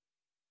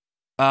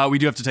 We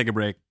do have to take a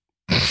break.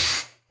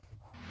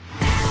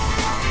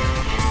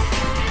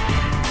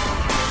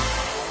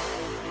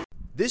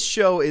 This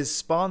show is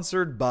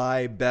sponsored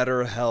by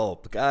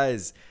BetterHelp.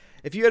 Guys,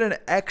 if you had an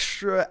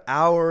extra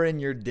hour in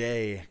your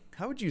day,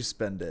 how would you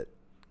spend it?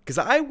 Because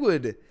I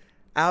would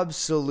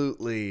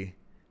absolutely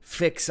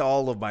fix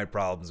all of my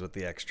problems with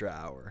the extra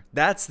hour.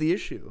 That's the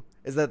issue,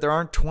 is that there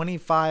aren't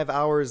 25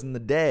 hours in the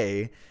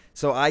day,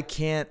 so I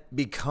can't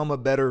become a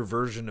better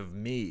version of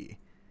me.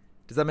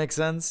 Does that make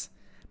sense?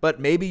 But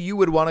maybe you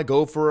would want to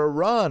go for a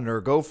run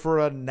or go for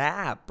a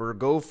nap or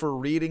go for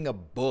reading a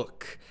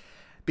book.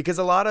 Because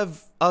a lot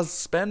of us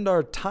spend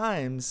our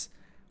times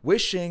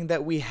wishing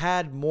that we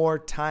had more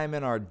time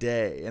in our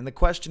day. And the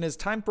question is,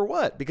 time for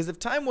what? Because if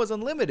time was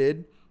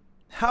unlimited,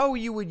 how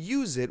you would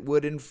use it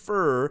would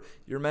infer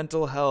your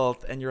mental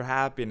health and your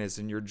happiness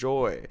and your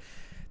joy.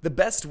 The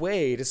best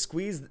way to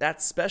squeeze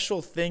that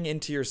special thing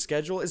into your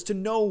schedule is to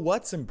know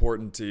what's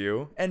important to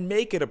you and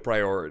make it a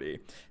priority.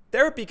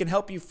 Therapy can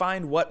help you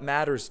find what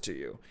matters to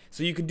you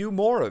so you can do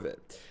more of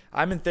it.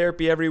 I'm in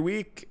therapy every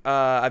week.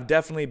 I've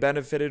definitely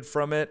benefited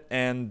from it,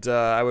 and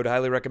I would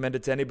highly recommend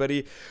it to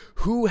anybody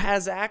who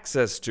has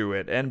access to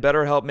it, and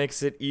BetterHelp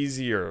makes it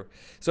easier.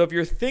 So if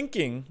you're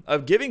thinking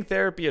of giving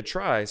therapy a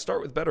try,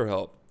 start with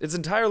BetterHelp. It's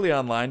entirely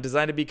online,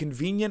 designed to be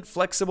convenient,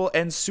 flexible,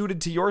 and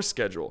suited to your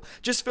schedule.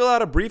 Just fill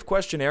out a brief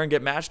questionnaire and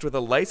get matched with a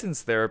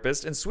licensed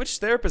therapist, and switch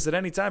therapists at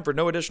any time for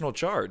no additional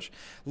charge.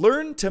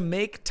 Learn to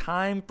make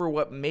time for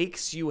what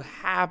makes you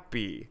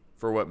happy,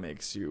 for what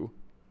makes you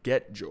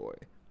get joy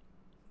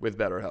with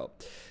BetterHelp.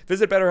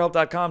 Visit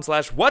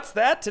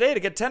BetterHelp.com/what's-that today to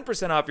get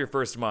 10% off your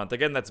first month.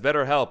 Again, that's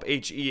BetterHelp,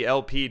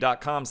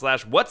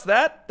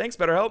 HELP.com/what's-that. Thanks,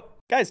 BetterHelp.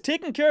 Guys,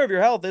 taking care of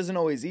your health isn't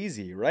always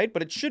easy, right?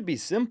 But it should be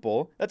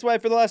simple. That's why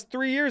for the last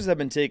 3 years I've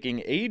been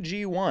taking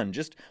AG1.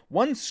 Just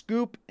one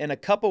scoop in a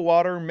cup of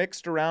water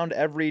mixed around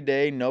every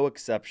day, no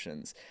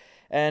exceptions.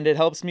 And it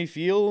helps me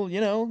feel,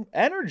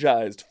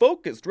 energized,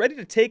 focused, ready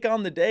to take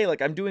on the day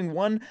like I'm doing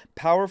one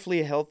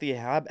powerfully healthy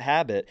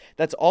habit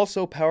that's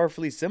also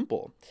powerfully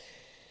simple.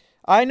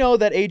 I know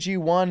that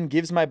AG1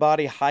 gives my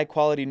body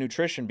high-quality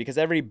nutrition because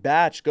every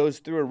batch goes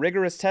through a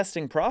rigorous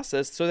testing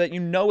process so that you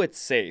know it's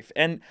safe.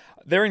 And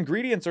their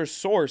ingredients are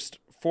sourced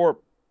for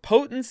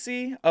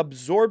potency,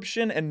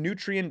 absorption, and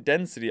nutrient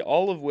density,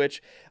 all of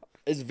which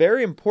is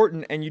very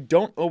important and you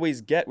don't always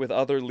get with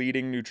other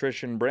leading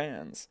nutrition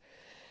brands.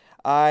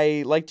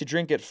 I like to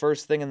drink it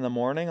first thing in the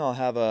morning. I'll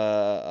have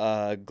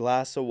a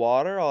glass of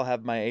water, I'll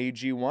have my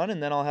AG1,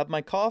 and then I'll have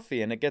my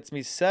coffee. And it gets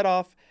me set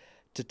off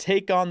to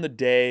take on the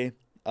day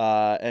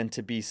and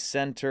to be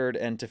centered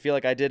and to feel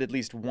like I did at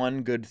least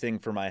one good thing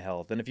for my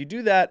health. And if you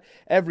do that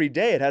every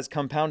day, it has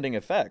compounding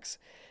effects.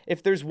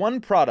 If there's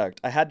one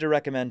product I had to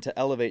recommend to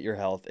elevate your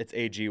health, it's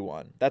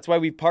AG1. That's why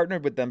we've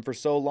partnered with them for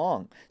so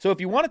long. So if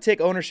you want to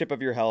take ownership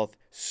of your health,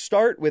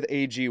 start with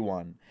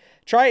AG1.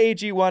 Try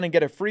AG1 and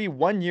get a free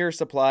 1-year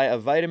supply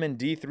of vitamin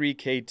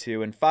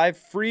D3K2 and 5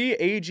 free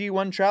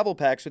AG1 travel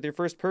packs with your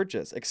first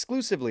purchase,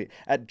 exclusively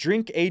at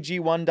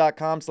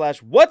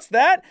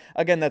drinkag1.com/what's-that.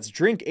 Again, that's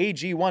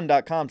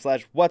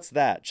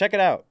drinkag1.com/what's-that. Check it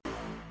out.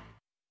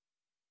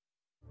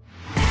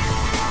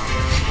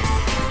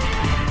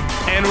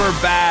 And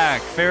we're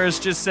back. Ferris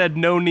just said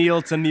no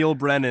Neil to Neil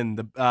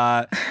Brennan.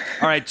 All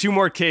right, 2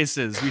 more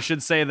cases. We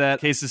should say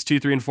that cases 2,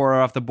 3, and 4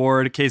 are off the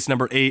board. Case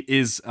number 8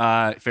 is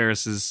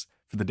Ferris's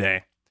for the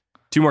day.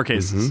 2 more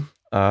cases.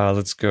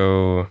 Let's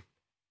go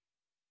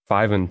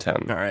 5 and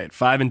 10. All right,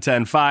 5 and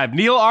 10. 5.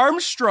 Neil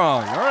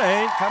Armstrong. All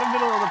right, kind of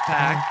middle of the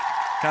pack.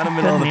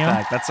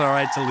 That's all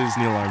right to lose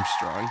Neil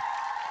Armstrong.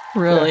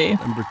 Really?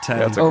 Number 10.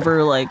 Yeah, okay.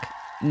 Over like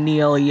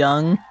Neil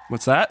Young.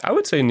 What's that? I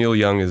would say Neil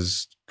Young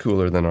is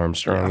cooler than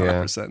Armstrong.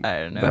 Yeah, 100%. I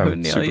don't know who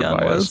Neil Young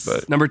biased,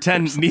 was. but Number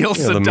 10, Neil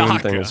the moon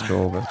Sedaka. thing is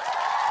cool. But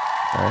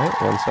all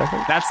right, 1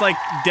 second. That's like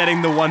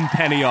getting the 1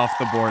 penny off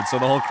the board, so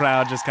the whole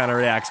crowd just kind of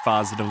reacts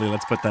positively.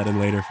 Let's put that in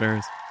later,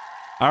 Ferris.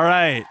 All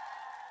right.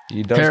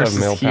 He does Ferris have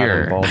male is here.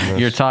 pattern baldness.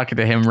 You're talking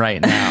to him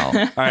right now. All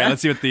right,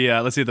 let's see what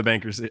the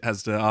Bankers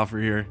has to offer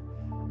here.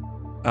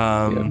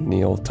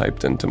 Neil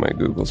typed into my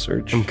Google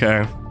search.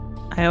 Okay.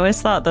 I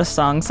always thought the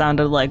song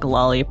sounded like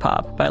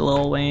Lollipop by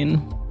Lil Wayne.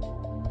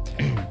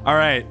 All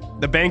right,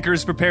 the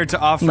Bankers prepared to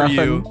offer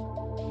you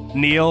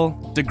Neil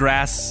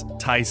deGrasse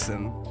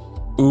Tyson.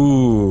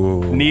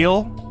 Ooh.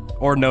 Neil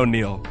or no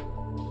Neil?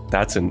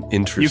 That's an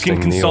interesting. You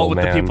can consult Neil, with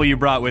man. the people you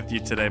brought with you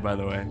today, by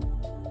the way.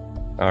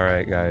 All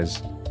right,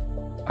 guys.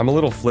 I'm a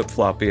little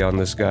flip-floppy on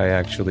this guy,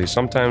 actually.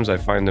 Sometimes I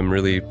find him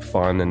really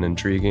fun and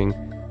intriguing.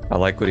 I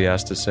like what he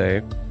has to say.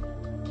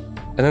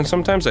 And then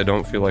sometimes I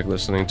don't feel like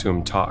listening to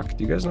him talk.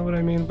 Do you guys know what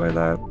I mean by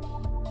that?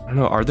 I don't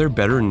know. Are there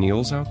better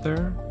Neils out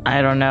there?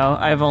 I don't know.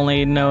 I've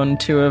only known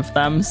 2 of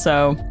them,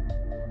 so...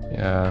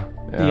 Yeah.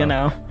 You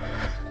know.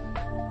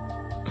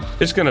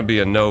 It's going to be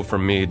a no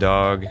from me,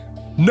 dog.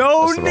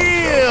 No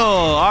Neil!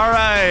 All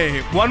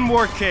right. One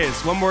more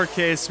case.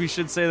 We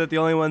should say that the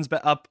only ones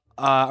up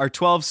are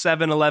 12,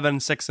 7,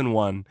 11, 6, and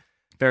 1.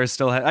 Ferris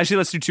still has... Actually,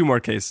 let's do 2 more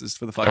cases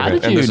for the fuck. How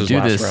did you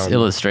do this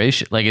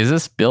illustration? Like, is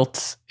this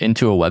built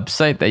into a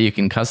website that you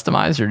can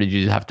customize, or did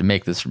you have to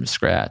make this from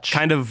scratch?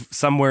 Kind of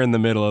somewhere in the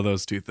middle of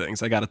those 2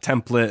 things. I got a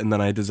template, and then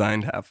I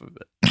designed half of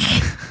it.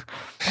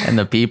 And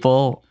the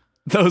people...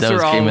 Those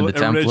are all came in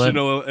the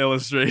original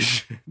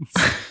illustrations.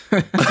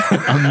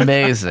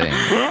 Amazing.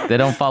 They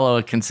don't follow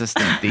a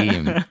consistent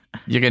theme.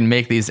 You can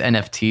make these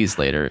NFTs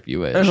later if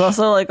you wish. There's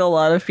also like a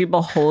lot of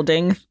people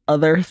holding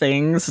other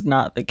things,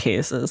 not the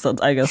cases.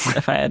 That's, I guess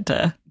if I had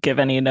to give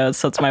any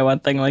notes, that's my one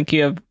thing. Like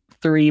you have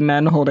 3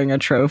 men holding a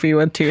trophy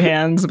with 2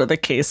 hands, but the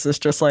case is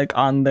just like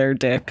on their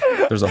dick.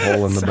 There's a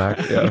hole in the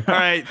back. Yeah. All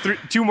right,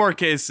 2 more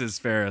cases,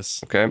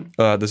 Ferris. Okay.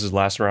 This is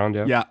last round,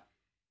 yeah? Yeah.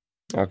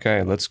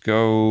 Okay, let's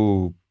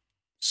go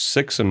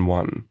 6 and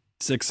 1.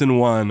 6 and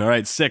 1. All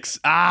right, 6.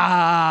 Neil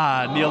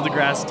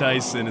deGrasse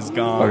Tyson is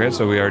gone. Okay,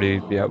 so we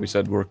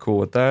said we're cool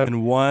with that.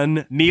 And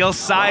 1, Neil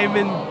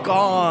Simon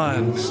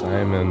gone. Neil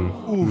Simon.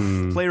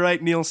 Oof.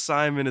 Playwright Neil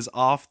Simon is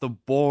off the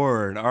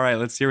board. All right,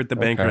 let's hear what the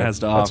banker has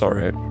to That's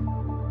offer. all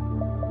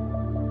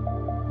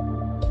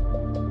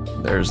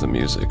right. There's the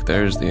music.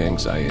 There's the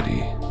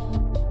anxiety.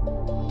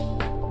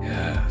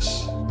 Yes.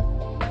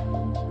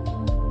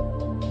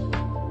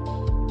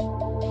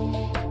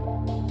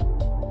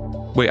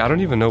 Wait, I don't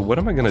even know. What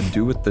am I going to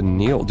do with the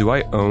Neil? Do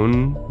I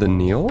own the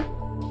Neil?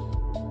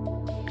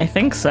 I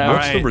think so. All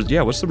What's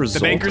right. what's the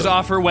result? The banker's of-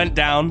 offer went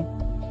down,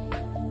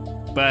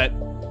 but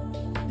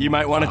you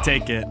might want to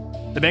take it.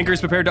 The banker's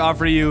prepared to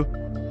offer you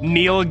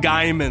Neil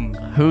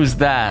Gaiman. Who's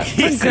that?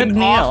 He's good an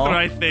Neil. author,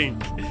 I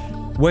think.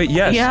 Wait,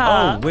 yes.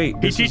 Yeah. Oh, wait.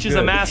 He this is teaches a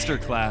good. master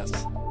class.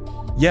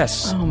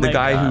 Yes, Oh the my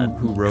guy God.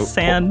 who wrote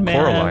Sandman.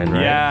 Coraline,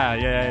 right?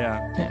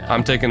 Yeah.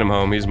 I'm taking him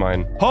home. He's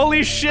mine.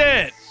 Holy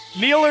shit!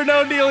 Neil or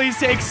no Neil, he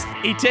takes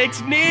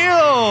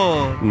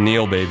Neil.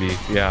 Neil, baby.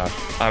 Yeah,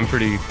 I'm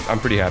pretty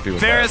happy with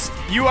Ferris,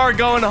 you are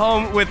going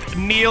home with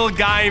Neil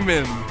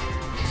Gaiman.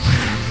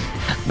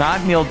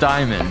 Not Neil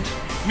Diamond.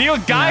 Neil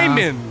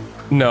Gaiman.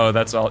 that. No,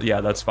 that's all.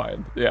 Yeah, that's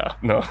fine. Yeah,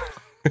 no,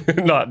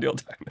 not Neil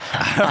Diamond.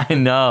 I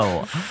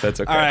know.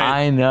 That's okay. All right.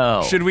 I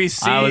know. Should we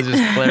see? I was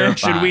just clarifying.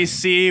 Should we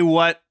see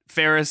what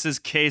Ferris's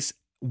case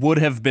would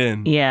have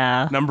been?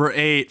 Yeah. Number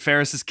 8,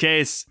 Ferris's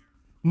case.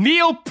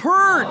 Neil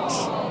Peart,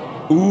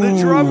 the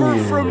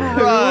drummer from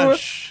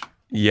Rush.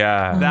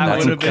 Yeah, That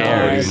that's would have been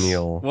a nice.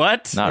 Neil.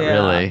 What? Not Yeah.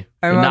 really.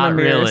 I'm on Not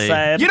Amir's really.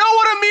 side. You know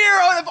what,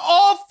 Amir? Of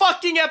all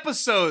fucking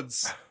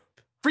episodes,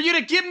 for you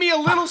to give me a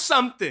little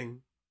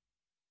something.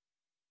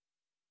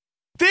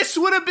 This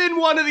would have been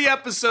one of the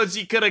episodes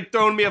you could have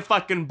thrown me a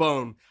fucking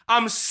bone.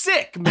 I'm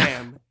sick,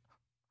 man.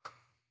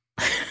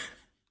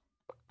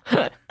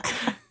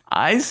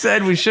 I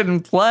said we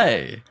shouldn't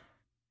play.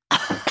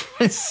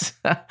 I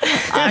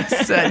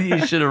said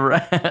you should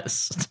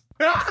rest.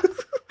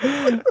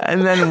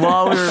 And then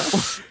while we were,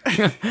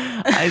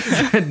 I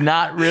said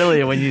not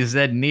really when you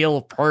said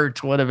Neil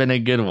Peart would have been a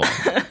good one.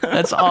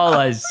 That's all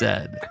I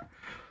said.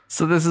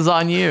 So this is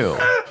on you.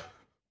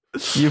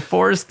 You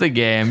forced the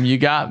game. You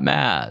got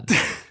mad.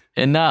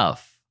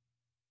 Enough.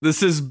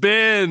 This has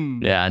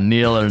been Yeah,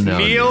 Neil or no.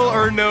 Neil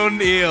or no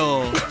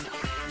Neil.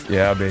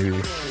 Yeah, baby.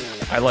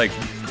 I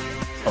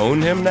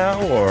own him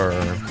now or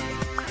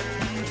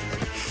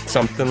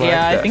something like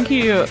Yeah, that.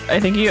 I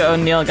think you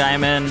own Neil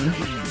Gaiman.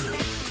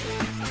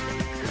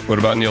 What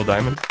about Neil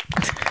Diamond?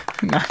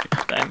 Not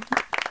Neil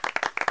Gaiman.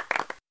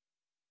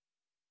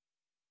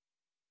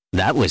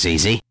 That was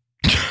easy.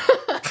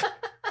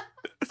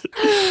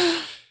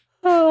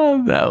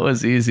 Oh, that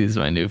was easy. Is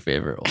my new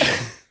favorite one.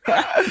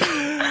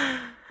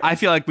 I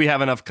feel like we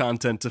have enough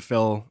content to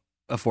fill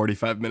a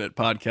 45-minute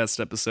podcast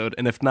episode,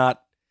 and if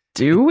not,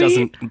 Do we?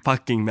 doesn't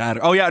fucking matter.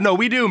 Oh yeah, no,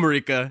 we do,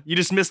 Marika. You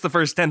just missed the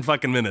first 10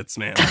 fucking minutes,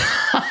 man.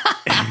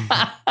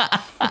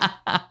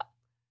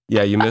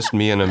 Yeah, you missed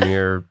me and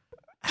Amir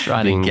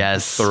Trying being to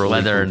guess thoroughly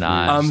whether or confused.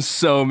 not. I'm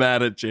so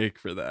mad at Jake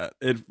for that.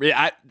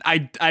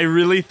 I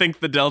really think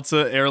the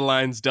Delta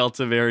Airlines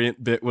Delta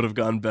variant bit would have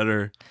gone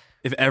better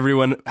if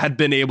everyone had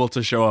been able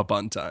to show up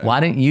on time. Why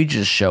didn't you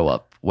just show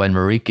up when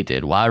Marika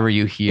did? Why were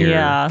you here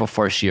Yeah.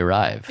 before she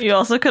arrived? You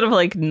also could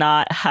have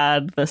not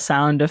had the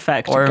sound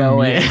effect Or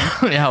going.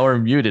 or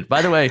muted.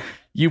 By the way,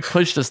 you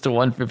pushed us to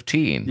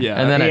 1:15. Yeah.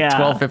 And then at Yeah.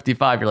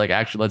 12:55, you're like,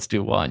 actually, let's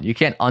do 1. You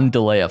can't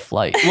undelay a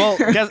flight. Well,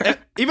 guess,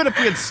 even if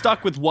we had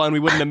stuck with 1, we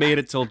wouldn't have made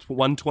it till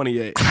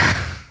 1:28.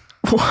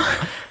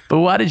 But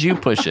why did you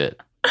push it?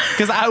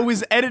 Because I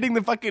was editing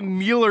the fucking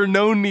Neil or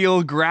no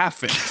Neil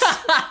graphics.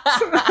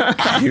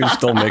 He was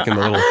still making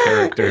the little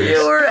characters.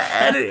 You were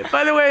editing.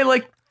 By the way,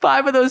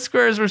 5 of those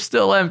squares were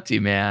still empty,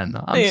 man.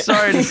 I'm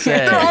sorry to say.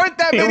 There aren't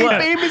that many What?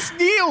 famous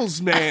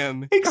Neils,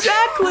 man.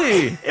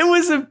 Exactly. It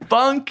was a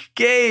bunk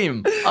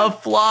game, a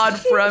flawed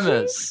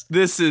premise.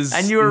 This is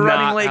And you were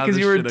running not late how because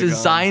this you were should have gone.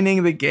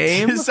 designing the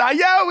game.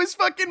 Yeah, I was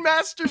fucking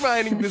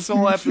masterminding this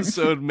whole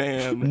episode,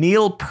 man.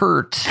 Neil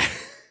Peart.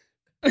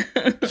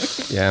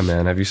 Yeah,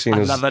 man. Have you seen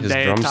his Another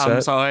day, drum Tom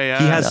set? Sawyer.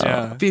 He has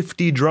Yeah.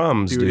 50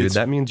 drums, Dude, dude. it's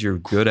That means you're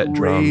good at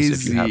drums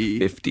if you have crazy.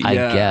 50. I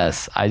Yeah.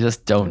 guess. I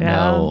just don't Yeah.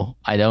 know.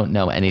 I don't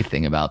know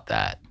anything about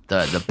that.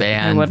 The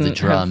band, the wouldn't have-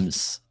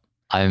 drums.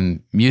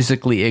 I'm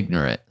musically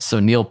ignorant. So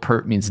Neil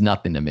Peart means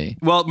nothing to me.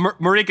 Well,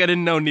 Marika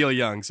didn't know Neil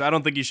Young, so I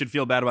don't think you should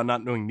feel bad about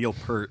not knowing Neil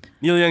Peart.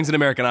 Neil Young's an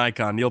American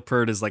icon. Neil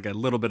Peart is a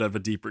little bit of a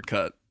deeper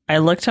cut. I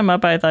looked him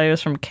up. I thought he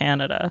was from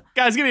Canada.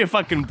 Guys, give me a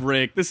fucking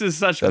break. This is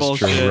such That's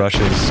bullshit. true.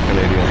 Russia's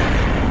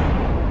Canadian.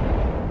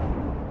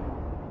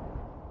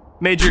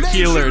 Major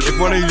Keeler, if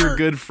one of your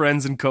good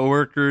friends and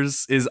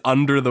coworkers is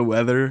under the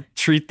weather,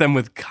 treat them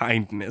with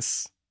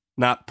kindness,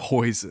 not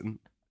poison.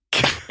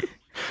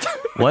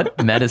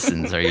 What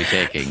medicines are you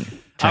taking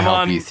to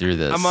help you through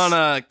this? I'm on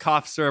a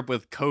cough syrup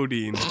with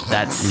codeine.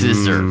 That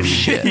scissor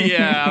shit.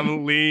 Yeah,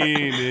 I'm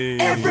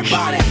leaning.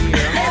 Everybody,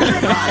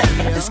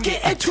 let's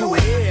get into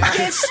it.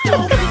 Get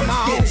stoked,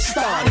 get it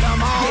started,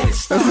 get it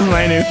started. This is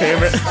my new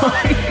favorite.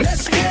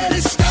 Let's get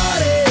it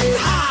started.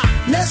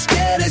 Let's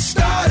get it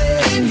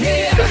started in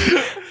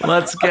here.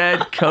 Let's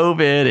get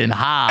COVID in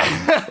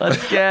hot.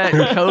 Let's get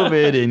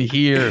COVID in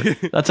here.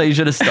 That's how you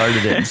should have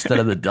started it instead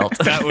of the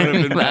Delta. That would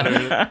have been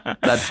better.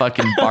 That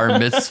fucking bar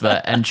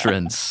mitzvah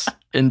entrance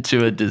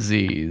into a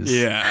disease.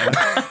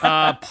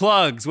 Yeah.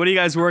 Plugs. What are you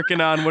guys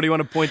working on? What do you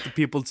want to point the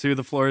people to?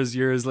 The floor is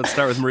yours. Let's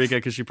start with Marika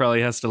because she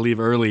probably has to leave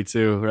early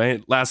too,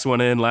 right? Last one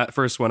in,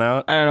 first one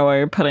out. I don't know why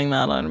you're putting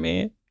that on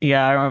me.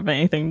 Yeah, I don't have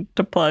anything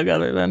to plug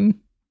other than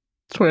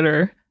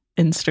Twitter,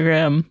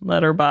 Instagram,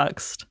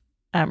 Letterboxd,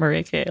 at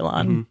Marika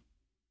Elon.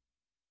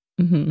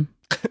 Mm-hmm.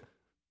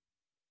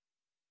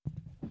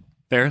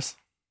 Ferris?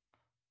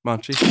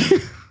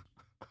 Monchi?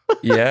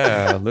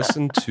 Yeah,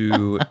 listen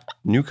to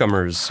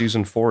Newcomers.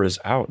 Season 4 is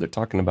out. They're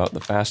talking about the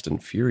Fast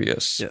and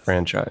Furious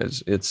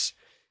franchise. It's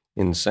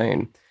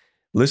insane.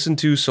 Listen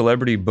to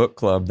Celebrity Book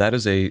Club. That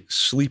is a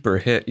sleeper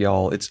hit,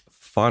 y'all. It's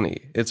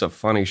funny. It's a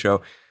funny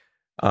show.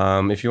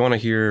 If you want to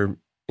hear,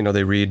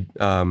 they read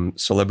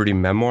celebrity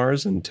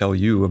memoirs and tell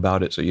you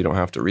about it so you don't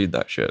have to read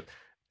that shit.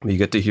 You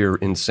get to hear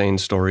insane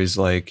stories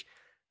like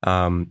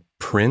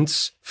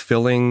Prince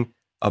filling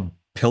a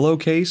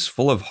pillowcase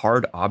full of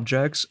hard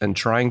objects and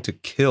trying to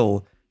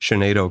kill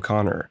Sinead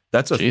O'Connor.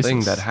 That's a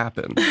thing that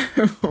happened.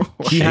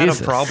 He had a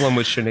problem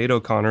with Sinead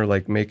O'Connor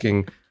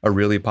making a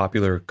really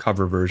popular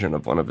cover version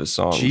of one of his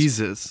songs.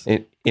 Jesus.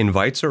 It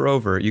invites her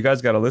over. You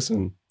guys got to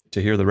listen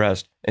to hear the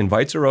rest.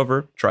 Invites her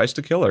over, tries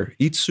to kill her,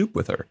 eats soup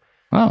with her.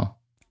 Oh.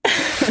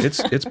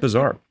 It's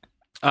bizarre.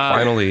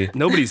 Finally,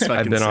 nobody's fucking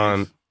I've been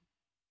safe.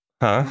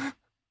 on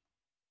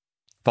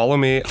follow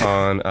me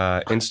on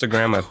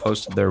Instagram. I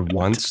posted there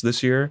once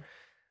this year.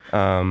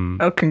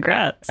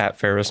 Congrats. At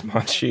Ferris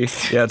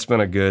Monchi. Yeah, it's been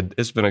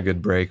a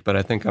good break, but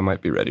I think I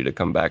might be ready to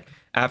come back.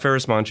 At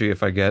Ferris Monchi,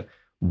 if I get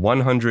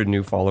 100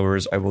 new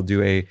followers, I will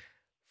do a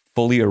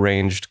fully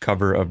arranged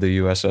cover of the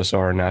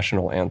USSR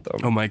national anthem.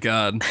 Oh my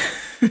God.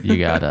 You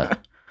gotta.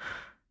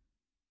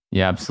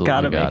 You absolutely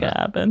gotta make it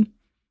happen.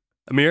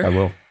 Amir? I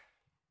will.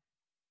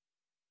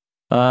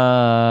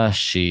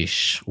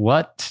 Sheesh.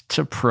 What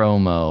to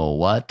promo?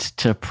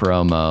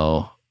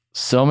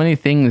 So many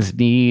things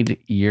need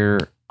your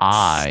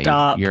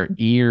eye, your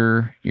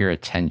ear, your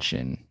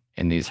attention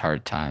in these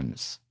hard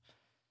times.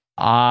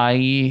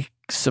 I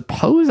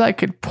suppose I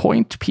could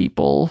point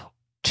people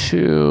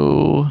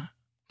to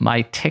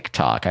my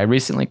TikTok. I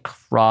recently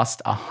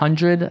crossed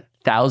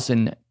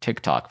 100,000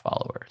 TikTok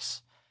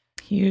followers.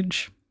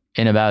 Huge.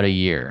 In about a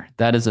year.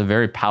 That is a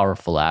very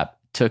powerful app.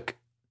 Took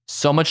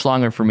so much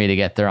longer for me to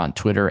get there on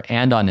Twitter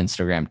and on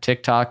Instagram.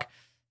 TikTok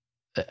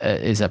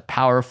is a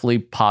powerfully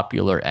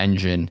popular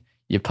engine.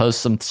 You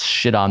post some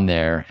shit on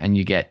there and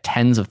you get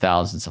tens of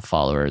thousands of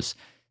followers.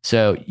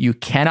 So you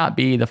cannot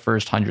be the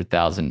first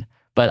 100,000,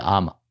 but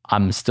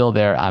I'm still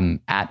there. I'm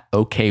at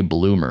OK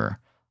Bloomer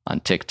on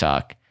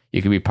TikTok.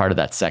 You can be part of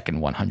that second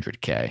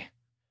 100K.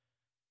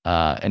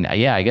 And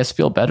yeah, I guess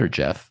feel better,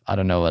 Geoff. I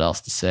don't know what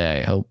else to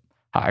say. I hope.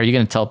 Are you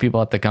going to tell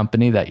people at the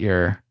company that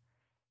you're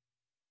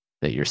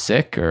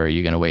sick, or are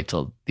you going to wait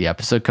till the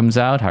episode comes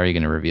out? How are you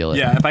going to reveal it?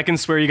 Yeah, if I can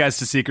swear you guys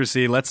to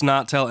secrecy, let's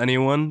not tell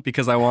anyone,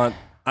 because I want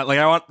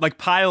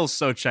Pyle's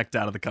so checked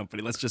out of the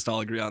company. Let's just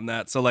all agree on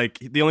that. So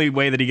the only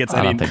way that he gets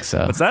I don't think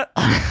so. What's that?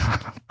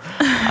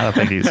 I don't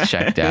think he's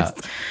checked out.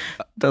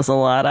 Does a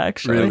lot,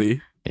 actually.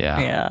 Really?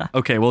 Yeah.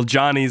 Okay, well,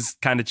 Johnny's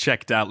kind of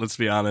checked out, let's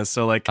be honest.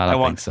 So I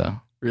don't think so.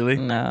 Really?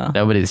 No.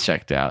 Nobody's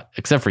checked out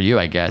except for you,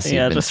 I guess.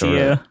 Yeah, You've been just sort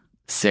you. of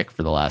sick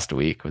for the last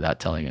week without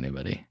telling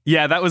anybody.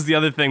 Yeah, that was the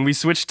other thing. We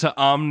switched to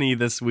Omni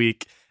this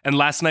week, and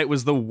last night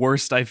was the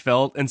worst I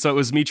felt. And so it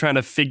was me trying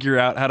to figure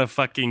out how to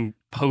fucking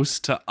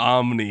post to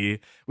Omni,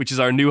 which is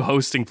our new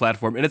hosting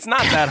platform. And it's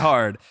not that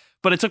hard,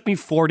 but it took me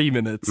 40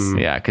 minutes.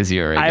 Yeah, because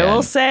you're, again, I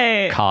will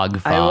say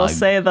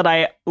that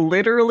I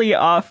literally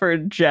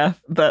offered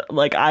Geoff that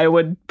I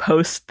would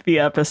post the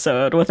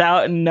episode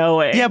without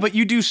knowing. Yeah, but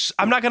you do.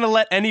 I'm not going to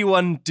let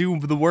anyone do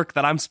the work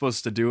that I'm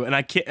supposed to do. And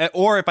I can't,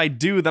 or if I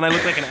do, then I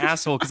look like an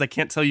asshole because I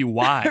can't tell you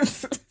why.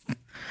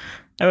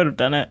 I would have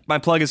done it. My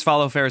plug is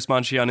follow Ferris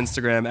Monchi on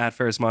Instagram at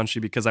Ferris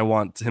Monchi, because I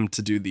want him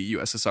to do the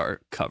USSR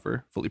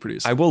cover, fully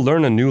produced. I will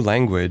learn a new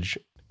language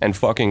and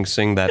fucking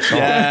sing that song.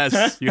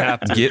 Yes, you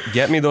have to.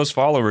 Get me those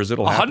followers.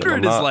 It'll happen.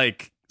 100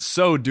 is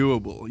so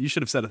doable. You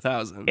should have said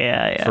 1,000.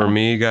 Yeah. For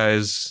me,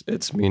 guys,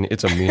 it's a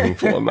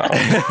meaningful amount.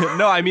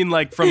 No, I mean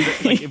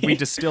if we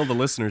distill the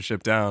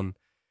listenership down.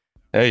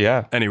 Hey,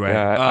 yeah. Anyway,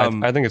 yeah,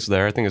 I think it's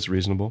there. I think it's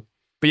reasonable.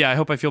 But yeah, I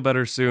hope I feel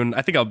better soon.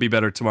 I think I'll be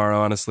better tomorrow,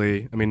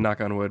 honestly. I mean,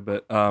 knock on wood.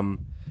 But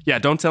yeah,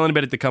 don't tell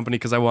anybody at the company,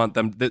 because I want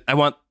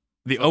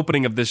the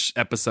opening of this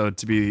episode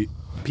to be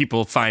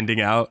people finding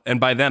out, and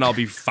by then I'll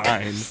be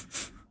fine.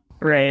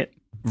 Right.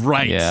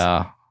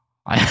 Yeah.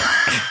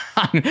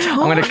 I'm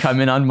going to come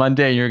in on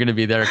Monday and you're going to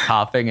be there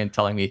coughing and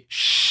telling me,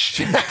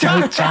 shh,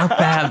 don't tell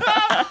them.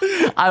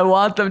 I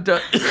want them to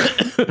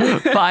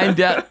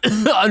find out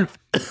on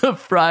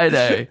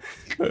Friday.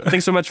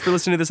 Thanks so much for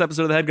listening to this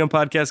episode of the Headgum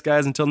Podcast,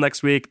 guys. Until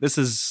next week,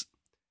 that's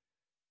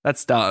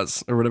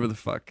Daz, or whatever the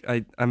fuck.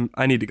 I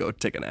need to go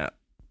take a nap.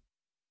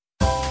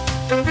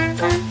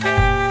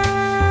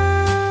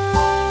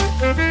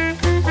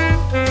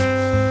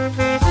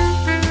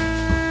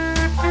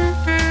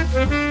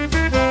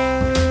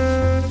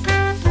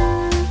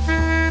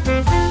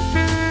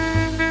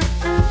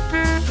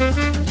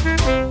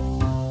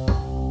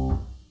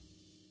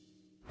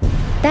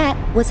 That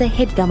was a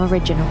HeadGum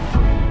original.